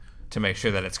to make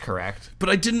sure that it's correct. But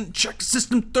I didn't check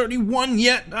System 31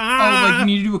 yet. Oh, like you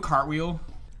need to do a cartwheel?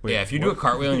 Yeah, if you do a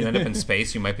cartwheel and you end up in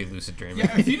space, you might be lucid dreaming.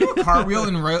 If you do a cartwheel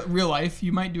in real life,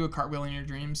 you might do a cartwheel in your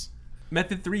dreams.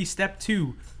 Method 3, step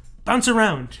 2, bounce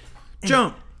around.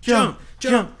 Jump, jump,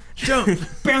 jump, jump.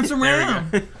 Bounce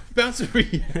around! Bounce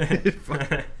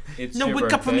around. It's No, your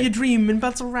wake up from birthday. your dream and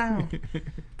bounce around.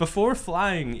 Before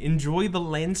flying, enjoy the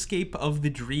landscape of the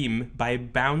dream by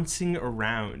bouncing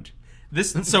around.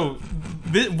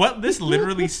 What this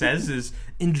literally says is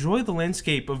enjoy the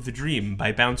landscape of the dream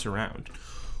by bounce around.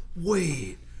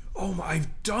 Wait. Oh my,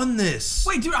 I've done this.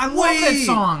 Wait, dude, I love that Wait.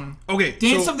 song. Okay,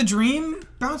 Dance so- of the Dream,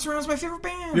 Bounce Around is my favorite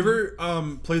band. You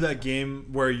ever play that game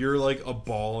where you're like a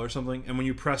ball or something, and when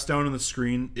you press down on the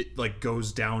screen, it like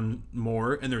goes down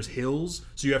more, and there's hills,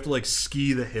 so you have to like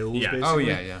ski the hills. Yeah. Basically.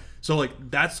 Oh, yeah. So like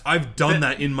I've done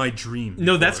that in my dream.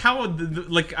 No, before. that's how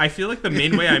like I feel like the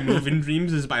main way I move in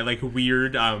dreams is by like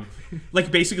weird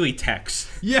like basically text.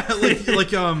 Yeah,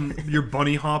 like you're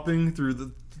bunny hopping through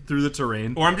the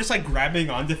terrain. Or I'm just like grabbing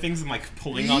onto things and like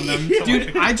pulling on them. to, Dude,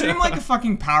 like- I dream like a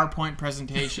fucking PowerPoint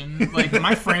presentation. Like,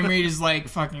 my frame rate is like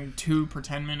fucking 2 per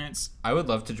 10 minutes. I would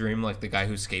love to dream like the guy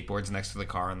who skateboards next to the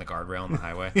car on the guardrail on the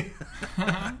highway.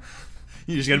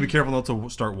 You just gotta be careful not to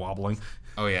start wobbling.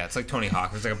 Oh yeah, it's like Tony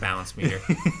Hawk. There's like a balance meter.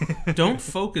 Don't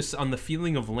focus on the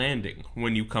feeling of landing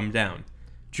when you come down.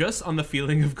 Just on the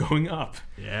feeling of going up.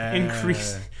 Yeah.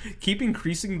 Keep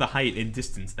increasing the height and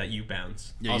distance that you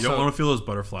bounce. Yeah, you Also- don't want to feel those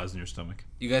butterflies in your stomach.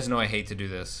 You guys know I hate to do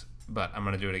this, but I'm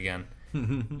gonna do it again.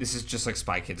 This is just like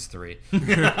Spy Kids 3.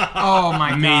 Oh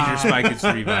my Major god. Spy Kids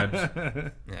 3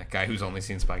 vibes. Yeah, guy who's only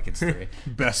seen Spy Kids 3.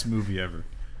 Best movie ever.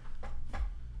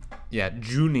 Yeah,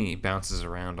 Junie bounces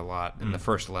around a lot in the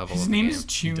first level. His of the game. is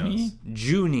Chuni.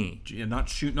 Junie. Yeah, not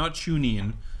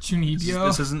Chunian. Chunibyo.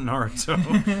 This isn't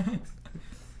Naruto.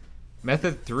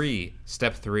 Method 3,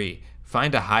 step 3.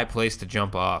 Find a high place to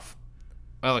jump off.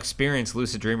 While experienced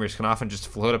lucid dreamers can often just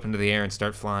float up into the air and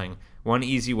start flying, one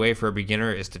easy way for a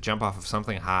beginner is to jump off of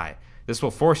something high. This will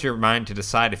force your mind to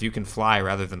decide if you can fly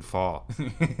rather than fall.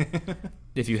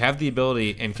 If you have the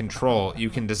ability and control, you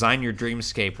can design your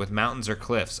dreamscape with mountains or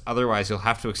cliffs. Otherwise, you'll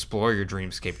have to explore your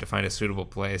dreamscape to find a suitable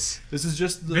place. This is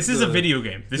just This is a video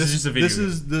game. This is just a video This game.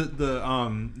 is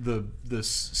the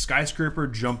skyscraper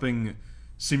jumping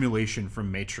simulation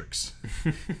from Matrix.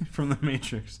 From the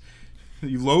Matrix.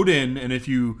 You load in, and if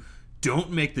you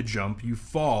don't make the jump, you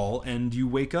fall and you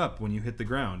wake up when you hit the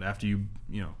ground after you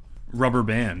rubber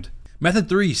band. Method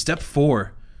 3, step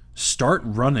 4. Start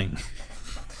running.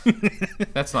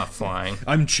 That's not flying.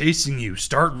 I'm chasing you.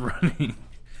 Start running.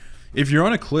 If you're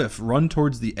on a cliff, run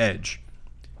towards the edge.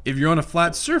 If you're on a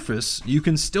flat surface, you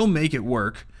can still make it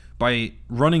work by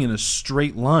running in a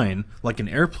straight line like an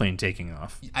airplane taking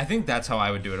off. I think that's how I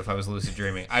would do it if I was lucid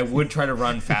dreaming. I would try to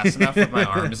run fast enough with my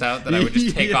arms out that I would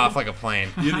just take Yeah. off like a plane.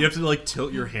 You have to like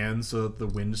tilt your hands so that the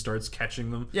wind starts catching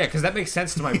them. Yeah, because that makes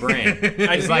sense to my brain. It's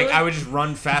feel like like- I would just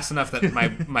run fast enough that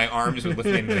my arms would lift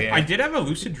me into the air. I did have a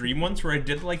lucid dream once where I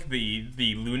did like the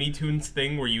Looney Tunes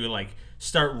thing where you like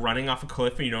start running off a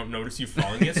cliff and you don't notice you're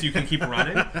falling yet, so you can keep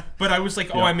running. But I was like,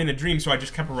 I'm in a dream, so I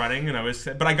just kept running,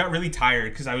 and but I got really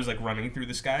tired because I was like running through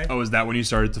the sky. Oh, is that when you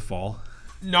started to fall?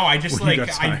 No, I just When you like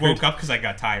got I tired. woke up because I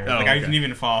got tired. Oh, like I okay. didn't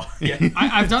even fall. Yeah.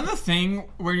 I've done the thing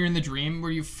where you're in the dream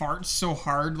where you fart so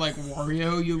hard like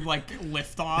Wario, you like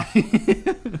lift off.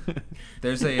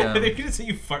 There's They're a gonna say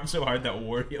you fart so hard that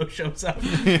Wario shows up.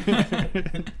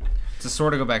 to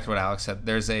sort of go back to what Alex said.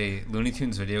 There's a Looney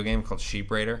Tunes video game called Sheep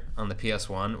Raider on the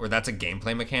PS1 where that's a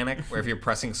gameplay mechanic where if you're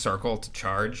pressing circle to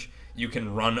charge, you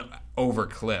can run over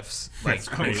cliffs like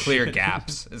great. clear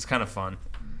gaps. It's kind of fun.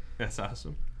 That's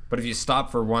awesome. But if you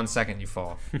stop for 1 second, you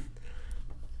fall.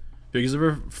 You guys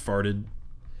ever farted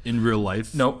in real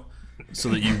life? Nope. So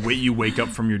that you wake up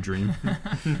from your dream.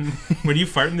 When you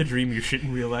fart in the dream, you're shit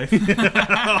in real life.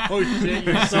 Oh shit!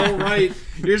 You're so right.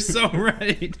 You're so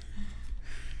right.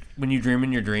 When you dream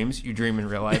in your dreams, you dream in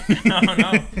real life.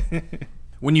 No.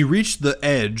 When you reach the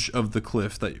edge of the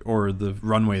cliff or the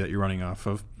runway that you're running off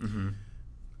of,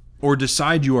 or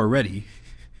decide you are ready,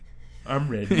 I'm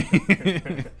ready.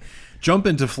 jump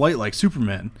into flight like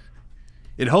Superman.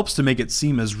 It helps to make it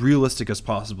seem as realistic as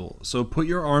possible. So put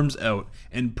your arms out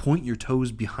and point your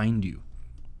toes behind you.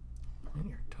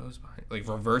 Your toes behind, like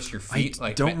reverse your feet. I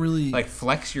Like don't really- like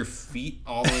flex your feet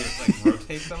all the way, like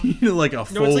rotate them. Like a No,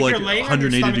 full it's like like you're laying on your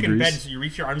 180 stomach in degrees. bed, so you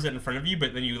reach your arms out in front of you,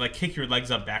 but then you like kick your legs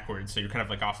up backwards, so you're kind of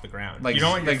like off the ground. Like- You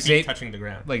don't want your like feet Zape- touching the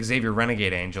ground. Like Xavier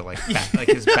Renegade Angel, like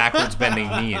his backwards bending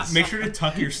knees. Make sure to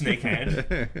tuck your snake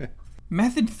hand.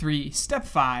 Method 3, Step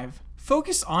 5.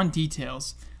 Focus on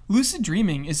details. Lucid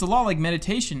dreaming is a lot like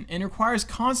meditation and requires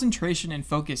concentration and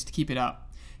focus to keep it up.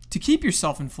 To keep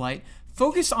yourself in flight,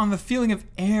 focus on the feeling of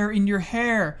air in your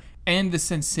hair and the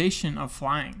sensation of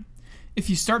flying. If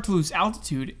you start to lose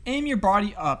altitude, aim your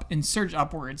body up and surge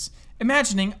upwards,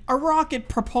 imagining a rocket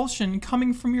propulsion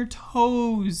coming from your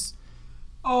toes.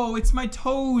 Oh, it's my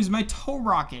toes, my toe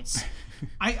rockets.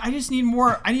 I just need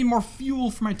more. I need more fuel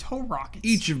for my toe rockets.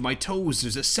 Each of my toes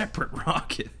is a separate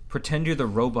rocket. Pretend you're the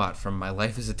robot from My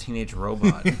Life as a Teenage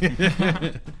Robot.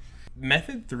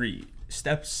 Method 3,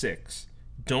 Step 6.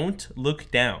 Don't look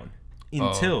down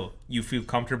until you feel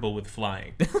comfortable with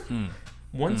flying.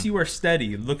 Once you are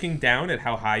steady, looking down at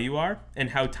how high you are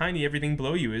and how tiny everything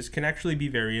below you is can actually be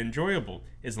very enjoyable,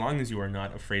 as long as you are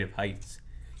not afraid of heights.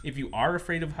 If you are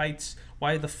afraid of heights,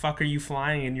 why the fuck are you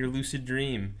flying in your lucid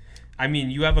dream? I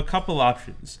mean, you have a couple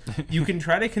options. You can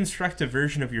try to construct a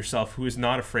version of yourself who is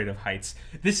not afraid of heights.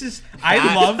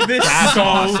 I love this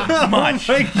so much.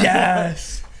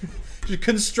 Yes.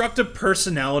 Construct a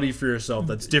personality for yourself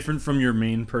that's different from your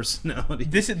main personality.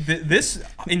 This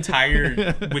entire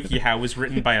WikiHow was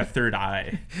written by a third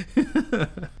eye.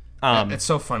 It's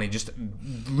so funny. Just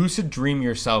lucid dream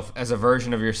yourself as a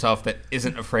version of yourself that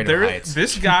isn't afraid of heights.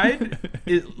 This guide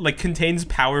contains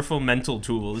powerful mental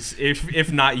tools,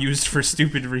 if not used for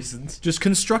stupid reasons. Just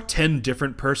construct 10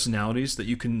 different personalities that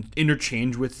you can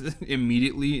interchange with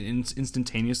immediately and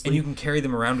instantaneously. And you can carry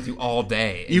them around with you all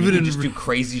day. And Even you can in just re- do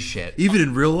crazy shit. even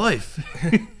in real life.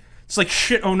 It's like,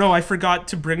 shit, oh no, I forgot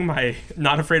to bring my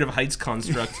not afraid of heights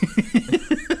construct.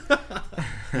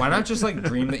 Why not just like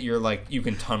dream that you're like you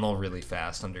can tunnel really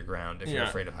fast underground if you're Yeah.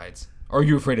 afraid of heights? Or are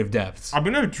you afraid of depths? I'm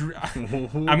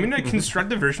gonna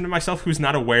construct a version of myself who's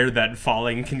not aware that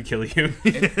falling can kill you.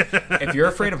 If you're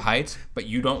afraid of heights but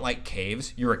you don't like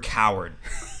caves, you're a coward.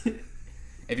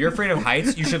 If you're afraid of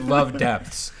heights, you should love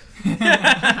depths.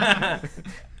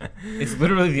 It's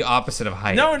literally the opposite of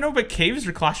height. No, but caves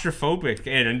are claustrophobic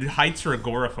and heights are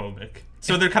agoraphobic.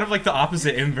 So they're kind of like the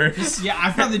opposite inverse. Yeah,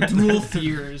 I've got the dual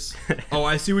fears. Oh,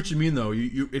 I see what you mean, though.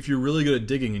 You if you're really good at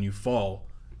digging and you fall,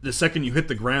 the second you hit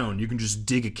the ground, you can just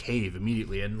dig a cave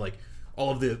immediately, and like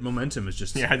all of the momentum is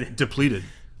just depleted.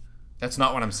 That's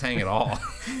not what I'm saying at all.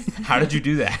 How did you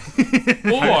do that?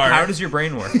 Or How does your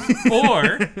brain work?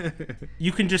 or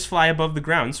you can just fly above the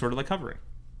ground, sort of like hovering.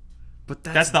 But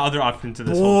That's the other option to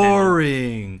this whole thing.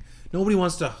 boring. Nobody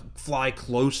wants to fly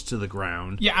close to the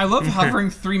ground. Yeah, I love hovering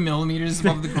 3 millimeters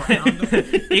above the ground.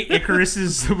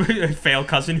 Icarus's fail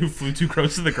cousin who flew too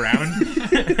close to the ground.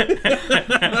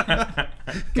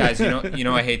 Guys, you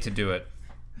know I hate to do it,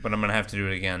 but I'm gonna have to do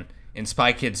it again. In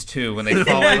Spy Kids 2, when they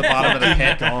fall at the bottom of the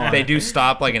pit, they do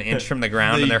stop like an inch from the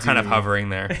ground, and they're kind of hovering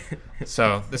there.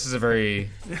 So this is a very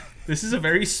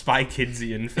Spy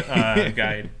Kidsian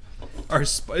guide.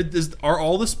 Are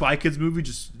all the Spy Kids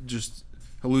movies just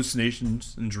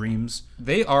hallucinations and dreams?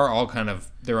 they are all kind of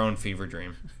their own fever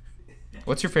dream.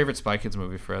 What's your favorite Spy Kids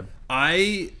movie, Fred?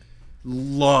 I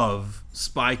love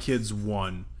Spy Kids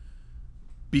 1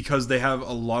 because they have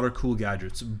a lot of cool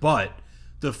gadgets, but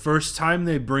the first time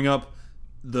they bring up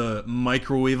the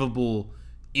microwavable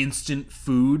instant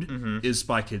food is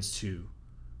Spy Kids 2.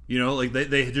 You know, like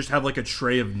they just have like a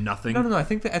tray of nothing. No. I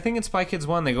think in Spy Kids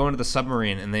 1 they go into the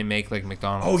submarine and they make like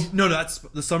McDonald's. Oh no, that's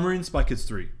the submarine Spy Kids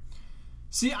 3.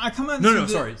 See, I come on. No,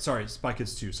 sorry, Spy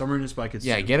Kids 2. Submarine and Spy Kids 2.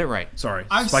 Yeah, get it right. Sorry,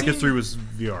 I've Spy Kids seen- 3 was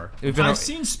VR. I've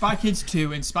seen Spy Kids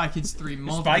 2 and Spy Kids 3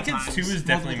 multiple Spy times. Kids 2 is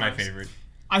definitely my multiple times. favorite.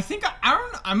 I think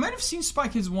I might have seen Spy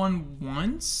Kids 1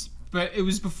 once, but it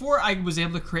was before I was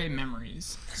able to create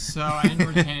memories, so I didn't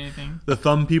retain anything. The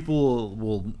thumb people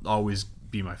will always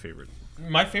be my favorite.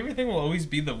 My favorite thing will always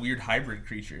be the weird hybrid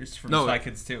creatures from No. Spy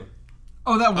Kids 2.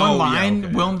 Oh, that one Oh, yeah, line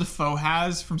okay. Willem Dafoe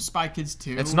has from Spy Kids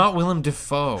 2. It's not Willem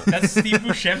Dafoe. That's Steve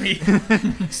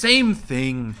Buscemi. Same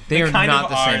thing. They are kind not of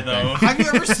the are, same though. thing. Have you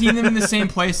ever seen them in the same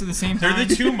place at the same They're time?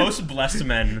 the two most blessed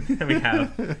men that we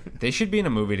have. They should be in a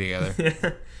movie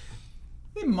together.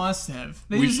 They must have.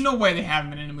 There's no way they haven't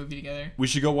been in a movie together. We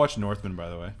should go watch Northman, by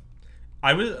the way.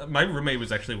 My roommate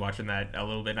was actually watching that a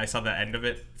little bit, and I saw the end of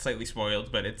it, slightly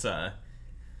spoiled, but it's a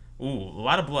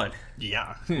lot of blood,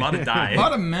 Yeah. a lot of dye, A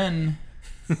lot of men.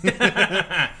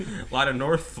 a lot of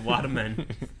North, a lot of men.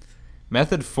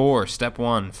 Method 4, Step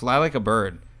 1, fly like a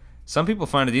bird. Some people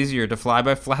find it easier to fly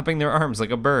by flapping their arms like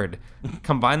a bird.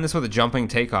 Combine this with a jumping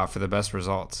takeoff for the best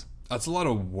results. That's a lot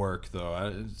of work,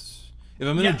 though. If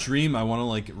I'm in a dream, I want to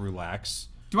like relax.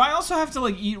 Do I also have to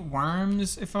like eat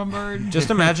worms if I'm a bird? Just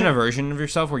imagine a version of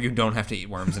yourself where you don't have to eat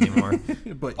worms anymore.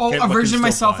 But Oh, a version of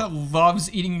myself that. that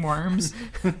loves eating worms.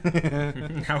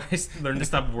 Now I learned to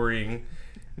stop worrying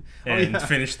and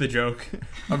finish the joke.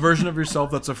 A version of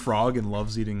yourself that's a frog and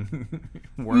loves eating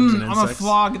worms and I'm insects. a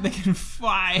frog that can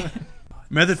fly.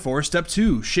 Method 4, Step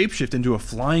 2, shapeshift into a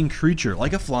flying creature,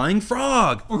 like a flying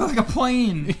frog. Or like a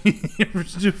plane.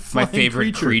 My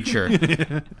favorite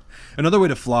creature. Another way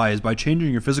to fly is by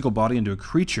changing your physical body into a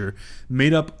creature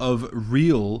made up of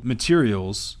real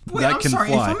materials Wait, that I'm can sorry.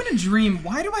 fly. If I'm in a dream,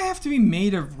 why do I have to be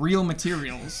made of real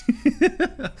materials?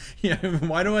 Yeah,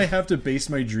 why do I have to base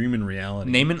my dream in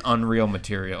reality? Name an unreal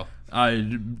material.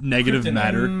 Negative Kryptonite.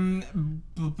 matter.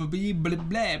 Blah, blah,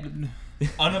 blah.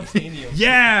 Unobtainium.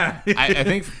 Yeah. I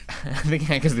think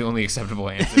Hank is the only acceptable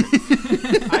answer.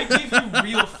 I gave you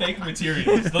real fake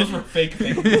materials. Those were fake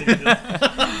materials.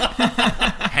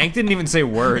 Hank didn't even say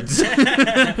words.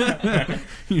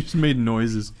 You just made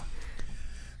noises.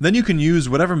 Then you can use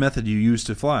whatever method you use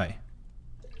to fly.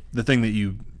 The thing that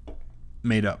you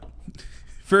made up.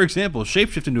 For example,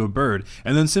 shapeshift into a bird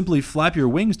and then simply flap your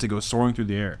wings to go soaring through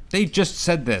the air. They just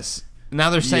said this. Now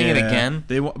they're saying it again.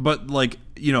 But like,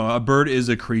 you know, a bird is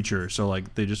a creature, so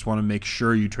like they just want to make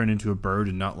sure you turn into a bird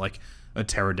and not like a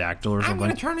pterodactyl or I'm something.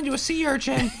 gonna turn into a sea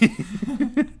urchin.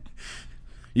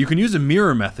 You can use a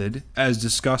mirror method as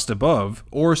discussed above,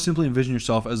 or simply envision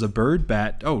yourself as a bird,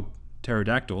 bat,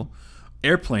 pterodactyl,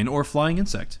 airplane, or flying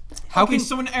insect. How Okay, can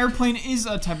so an airplane is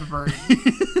a type of bird.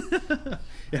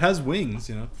 It has wings,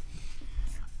 you know.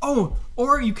 Oh,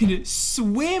 or you can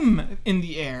swim in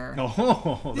the air.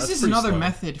 Oh, This is another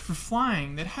method for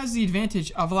flying that has the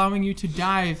advantage of allowing you to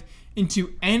dive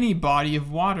into any body of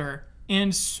water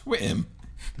and swim.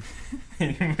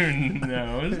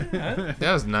 No. that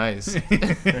was nice.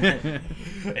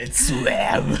 It's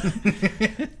swam.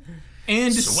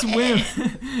 And swim.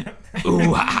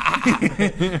 Ooh,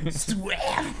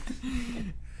 Swam.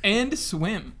 And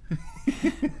swim.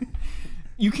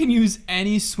 You can use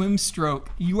any swim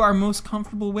stroke you are most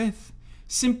comfortable with.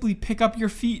 Simply pick up your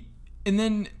feet and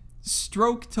then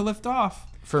stroke to lift off.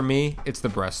 For me, it's the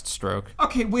breaststroke.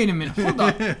 Okay, wait a minute.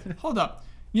 Hold up.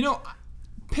 You know,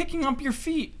 picking up your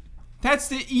feet. That's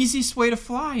the easiest way to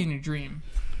fly in a dream.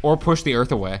 Or push the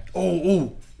earth away.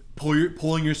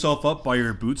 Pulling yourself up by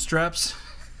your bootstraps.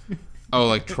 Oh,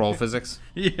 like troll physics?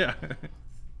 Yeah.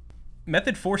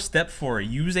 Method 4, Step 4,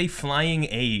 use a flying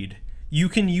aid. You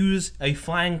can use a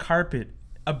flying carpet,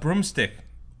 a broomstick,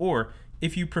 or,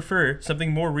 if you prefer,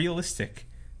 something more realistic,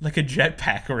 like a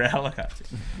jetpack or a helicopter.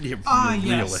 Yeah, Yes,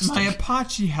 realistic. my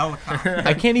Apache helicopter.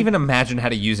 I can't even imagine how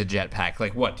to use a jetpack.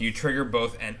 Like, what? Do you trigger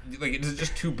both? And like, is it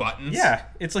just two buttons? Yeah,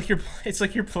 it's like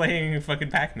you're playing fucking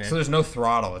Pac-Man. So there's no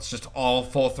throttle. It's just all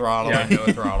full throttle Yeah. and no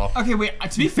throttle. Okay, wait.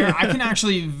 To be fair, I can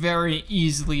actually very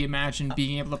easily imagine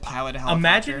being able to pilot a helicopter.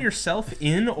 Imagine yourself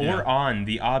in or Yeah. on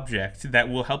the object that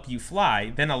will help you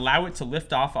fly, then allow it to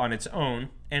lift off on its own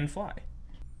and fly.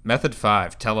 Method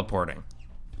 5, teleporting.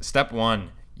 Step 1,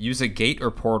 use a gate or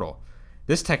portal.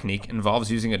 This technique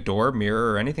involves using a door,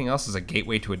 mirror, or anything else as a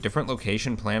gateway to a different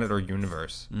location, planet, or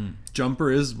universe.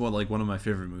 Jumper is one of my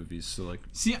favorite movies. So like,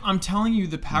 See, I'm telling you,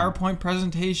 the PowerPoint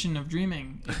presentation of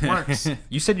dreaming, it works.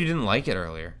 You said you didn't like it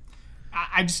earlier.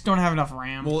 I just don't have enough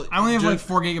RAM. Well, I only have like just-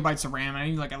 4 gigabytes of RAM. I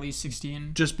need like at least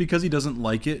 16. just because he doesn't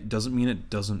like it doesn't mean it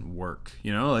doesn't work.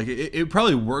 You know, like it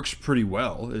probably works pretty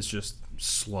well. It's just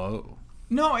slow.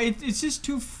 No, it's just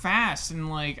too fast, and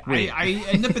like Wait. I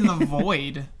end up in the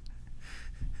void.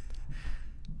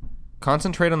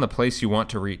 Concentrate on the place you want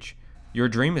to reach. Your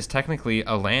dream is technically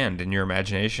a land in your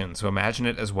imagination, so imagine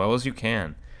it as well as you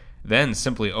can. Then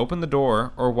simply open the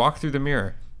door or walk through the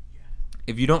mirror.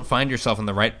 If you don't find yourself in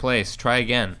the right place, try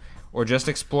again, or just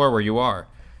explore where you are.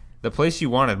 The place you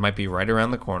wanted might be right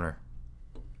around the corner.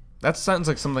 That sounds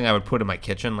like something I would put in my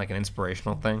kitchen, like an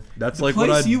inspirational thing. That's The like what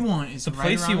place I. you want is The right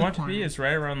place around you the want to corner. be is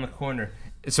right around the corner.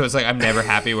 So it's like I'm never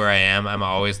happy where I am. I'm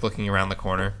always looking around the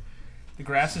corner. The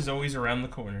grass is always around the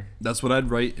corner. That's what I'd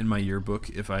write in my yearbook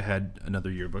if I had another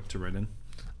yearbook to write in.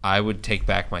 I would take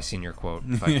back my senior quote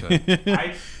if I could.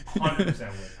 I 100%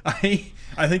 would.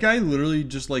 I think I literally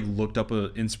just like looked up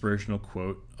an inspirational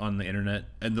quote on the internet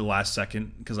at the last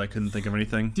second because I couldn't think of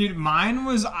anything. Dude, mine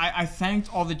was I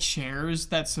thanked all the chairs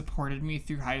that supported me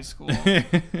through high school.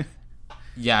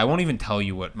 Yeah, I won't even tell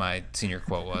you what my senior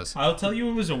quote was. I'll tell you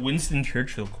it was a Winston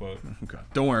Churchill quote. Okay.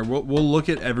 Don't worry, we'll look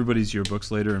at everybody's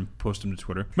yearbooks later and post them to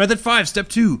Twitter. Method 5, step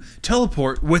 2,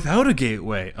 teleport without a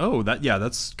gateway. Oh,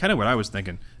 that's kind of what I was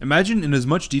thinking. Imagine in as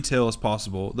much detail as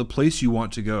possible the place you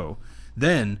want to go.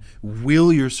 Then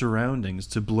will your surroundings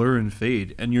to blur and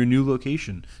fade, and your new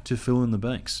location to fill in the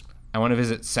blanks. I want to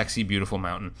visit Sexy Beautiful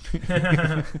Mountain.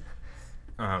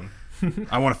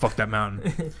 I want to fuck that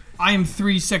mountain. I am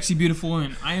 3 sexy beautiful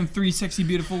women. I am 3 sexy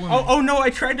beautiful women. Oh no, I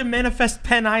tried to manifest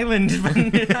Penn Island, but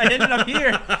I ended up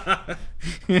here.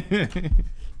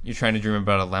 You're trying to dream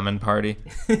about a lemon party?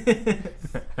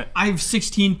 I have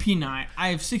 16 P9. I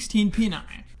have 16 P9.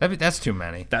 That's too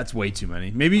many. That's way too many.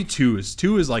 Maybe 2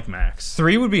 is like max.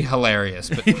 3 would be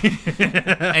hilarious, but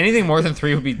anything more than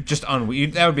 3 would be just that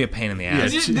would be a pain in the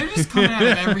ass. They're just coming out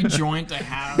of every joint I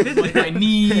have. Like my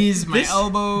knees, my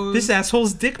elbows. This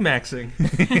asshole's dick maxing.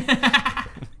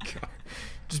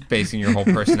 Just basing your whole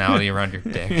personality around your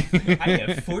dick. I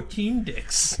have 14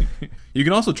 dicks. You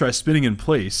can also try spinning in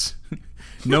place,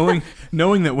 knowing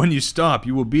that when you stop,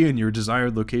 you will be in your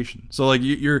desired location. So like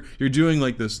you're doing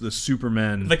like the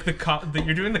Superman, Like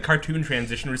you're doing the cartoon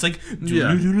transition where it's like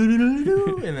Yeah.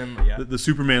 and then yeah. the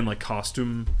Superman like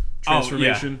costume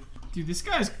transformation. Dude, this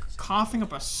guy's coughing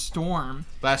up a storm.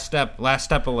 Last step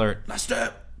alert. Last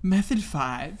step. Method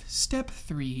 5, step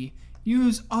 3.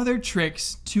 Use other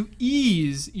tricks to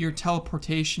ease your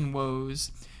teleportation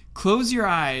woes. Close your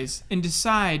eyes and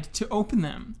decide to open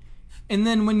them. And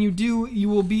then when you do, you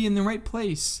will be in the right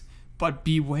place. But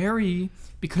be wary,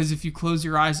 because if you close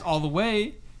your eyes all the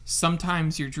way,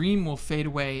 sometimes your dream will fade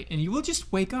away and you will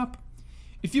just wake up.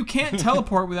 If you can't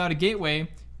teleport without a gateway,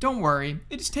 don't worry.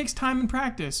 It just takes time and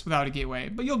practice without a gateway,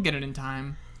 but you'll get it in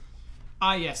time.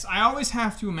 Yes, I always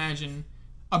have to imagine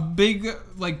a big,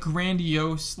 like,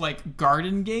 grandiose, like,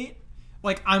 garden gate.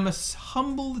 Like, I'm a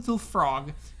humble little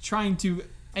frog trying to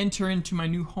enter into my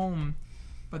new home,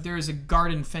 but there is a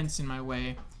garden fence in my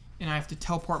way, and I have to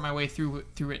teleport my way through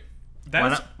it. Why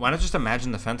not just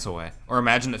imagine the fence away? Or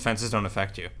imagine that fences don't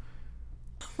affect you.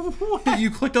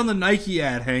 You clicked on the Nike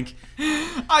ad, Hank.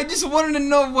 I just wanted to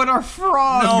know what are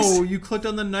frogs. No, you clicked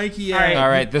on the Nike ad. All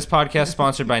right, this podcast is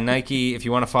sponsored by Nike. If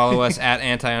you want to follow us at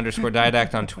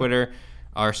 @anti_didact on Twitter,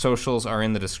 our socials are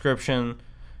in the description.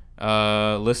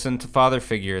 Listen to Father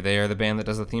Figure. They are the band that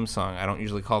does the theme song. I don't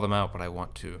usually call them out, but I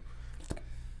want to.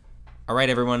 All right,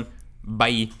 everyone.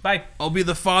 Bye. Bye. I'll be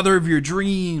the father of your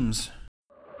dreams.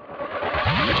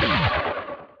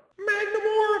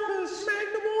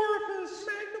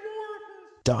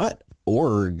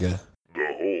 .org. The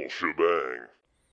whole shebang.